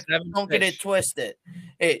get it twisted.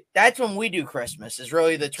 That's when we do Christmas. Is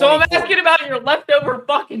really the 24th. So I'm asking about your leftover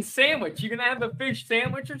fucking sandwich. You gonna have a fish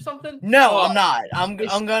sandwich or something? No, I'm not. I'm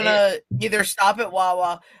gonna either stop at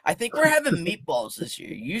Wawa. I think we're having meatballs this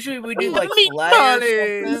year. Usually we do like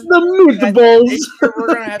filet or something. The meatballs. This year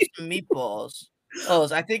we're gonna have some meatballs.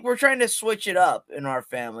 I think we're trying to switch it up in our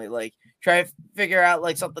family. Like try to figure out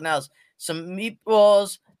like something else. Some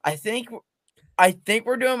meatballs. I think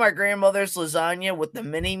we're doing my grandmother's lasagna with the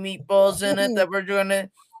mini meatballs in it that we're doing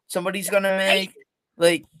it. Somebody's gonna make.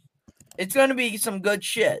 Like it's gonna be some good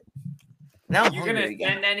shit. Now You're gonna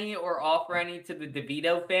send any or offer any to the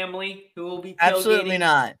DeVito family who will be tailgating? Absolutely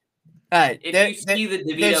not. All right. If you see the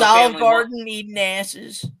DeVito there's family, Olive Garden eating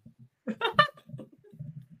asses.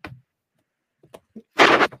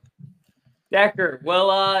 Decker,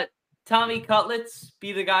 will Tommy Cutlets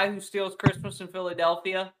be the guy who steals Christmas in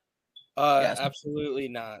Philadelphia? Yes. Absolutely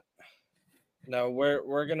not. No,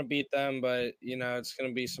 we're gonna beat them, but it's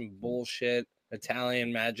gonna be some bullshit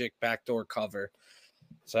Italian magic backdoor cover.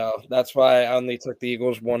 So that's why I only took the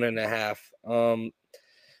Eagles 1.5.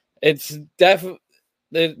 It's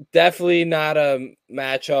definitely not a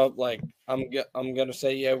matchup. Like I'm gonna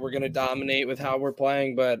say, yeah, we're gonna dominate with how we're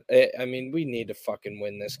playing, but we need to fucking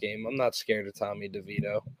win this game. I'm not scared of Tommy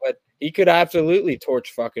DeVito, but he could absolutely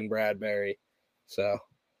torch fucking Bradbury. So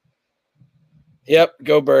Yep,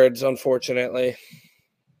 go Birds, unfortunately.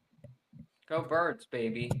 Go Birds,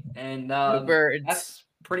 baby. And Go Birds. that's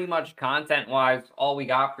pretty much content-wise all we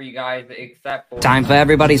got for you guys, except for... Time for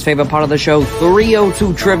everybody's favorite part of the show,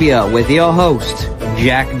 302 Trivia, with your host,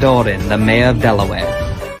 Jack Dorden, the mayor of Delaware.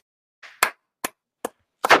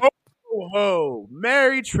 Oh,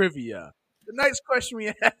 Merry Trivia. The next question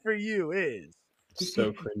we have for you is...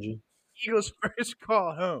 So cringy. Eagles' first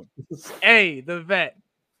call home. A, the Vet.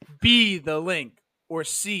 B, the Link. Or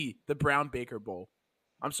C, the Brown Baker Bowl.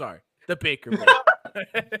 I'm sorry, the Baker Bowl.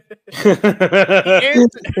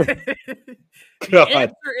 The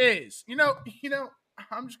answer is, I'm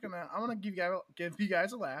gonna give you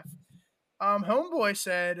guys a laugh. Homeboy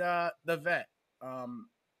said the Vet. And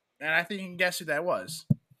I think you can guess who that was.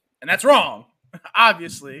 And that's wrong.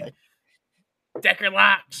 Obviously. Decker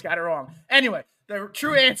Locks got it wrong. Anyway, the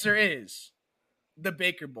true answer is the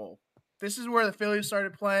Baker Bowl. This is where the Phillies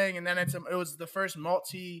started playing, and then it was the first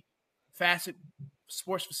multi-facet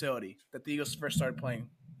sports facility that the Eagles first started playing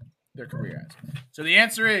their career at. So the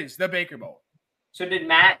answer is the Baker Bowl. So did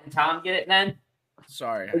Matt and Tom get it then?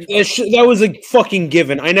 Sorry. That was a fucking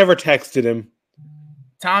given. I never texted him.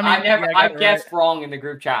 Tommy, I guessed wrong in the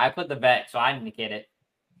group chat. I put the Vet, so I didn't get it.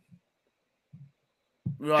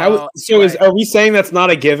 Well, are we saying that's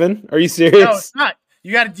not a given? Are you serious? No, it's not.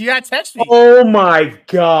 You gotta text me. Oh my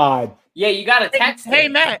god. Yeah, you gotta text. Hey,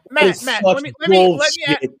 Matt. Let me ask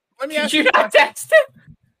you. Did you not text him?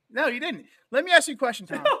 No, you didn't. Let me ask you a question,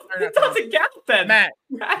 Tom. No, it doesn't count then. Matt,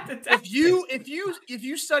 You have to text if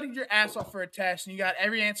you studied your ass off for a test and you got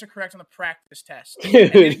every answer correct on the practice test,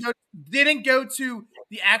 Dude. and didn't go to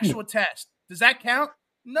the actual test, does that count?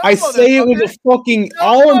 No. I say it was a fucking.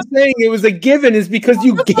 All I'm saying it was a given is because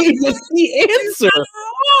you gave us the answer.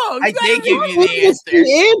 I did give you the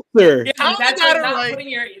answer. Yeah, How that's got like it not right?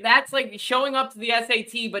 putting that's like showing up to the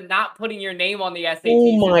SAT but not putting your name on the SAT.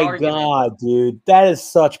 Oh my god, dude, that is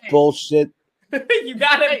such bullshit. You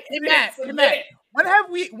gotta. Hey, Matt. When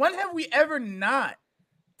have we ever not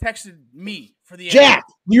texted me for the Jack,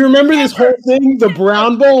 you remember this whole thing, the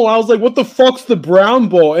Brown Bowl? I was like, what the fuck's the Brown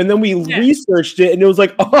Bowl? And then we researched it, and it was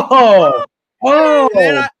like, oh. All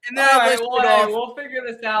right, we'll figure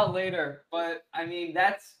this out later. But, I mean,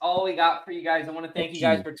 that's all we got for you guys. I want to thank you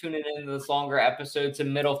guys for tuning in to this longer episode.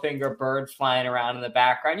 Some middle finger birds flying around in the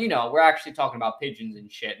background. We're actually talking about pigeons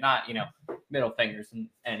and shit, not, middle fingers and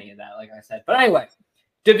any of that, like I said. But anyway,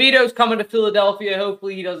 DeVito's coming to Philadelphia.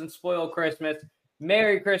 Hopefully he doesn't spoil Christmas.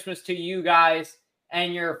 Merry Christmas to you guys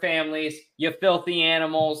and your families, you filthy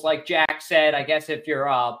animals. Like Jack said, I guess if you're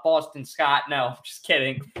Boston Scott, no, just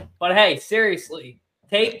kidding. But hey, seriously,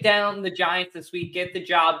 take down the Giants this week. Get the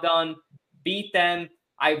job done. Beat them.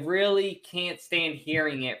 I really can't stand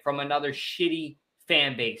hearing it from another shitty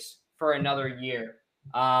fan base for another year.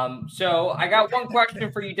 So I got one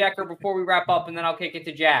question for you, Decker, before we wrap up, and then I'll kick it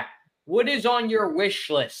to Jack. What is on your wish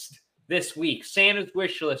list this week? Santa's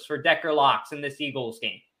wish list for Decker Locks in this Eagles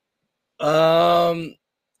game.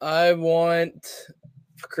 I want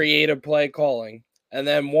creative play calling. And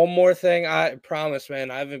then one more thing, I promise,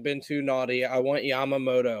 man, I haven't been too naughty. I want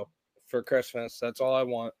Yamamoto for Christmas. That's all I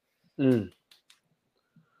want. You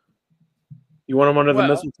want him under the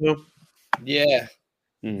mistletoe? Yeah.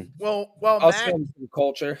 Well, I'll Matt, send some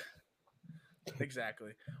culture.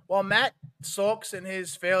 Exactly. While Matt sulks in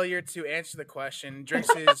his failure to answer the question, drinks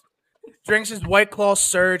his White Claw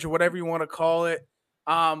Surge or whatever you want to call it.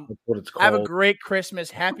 That's what it's called. Have a great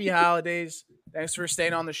Christmas. Happy holidays. Thanks for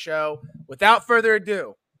staying on the show. Without further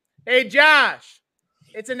ado, hey, Josh,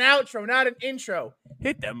 it's an outro, not an intro.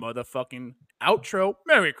 Hit that motherfucking outro.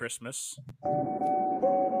 Merry Christmas.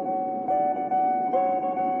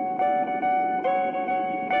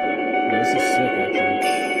 This is sick,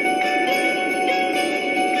 actually.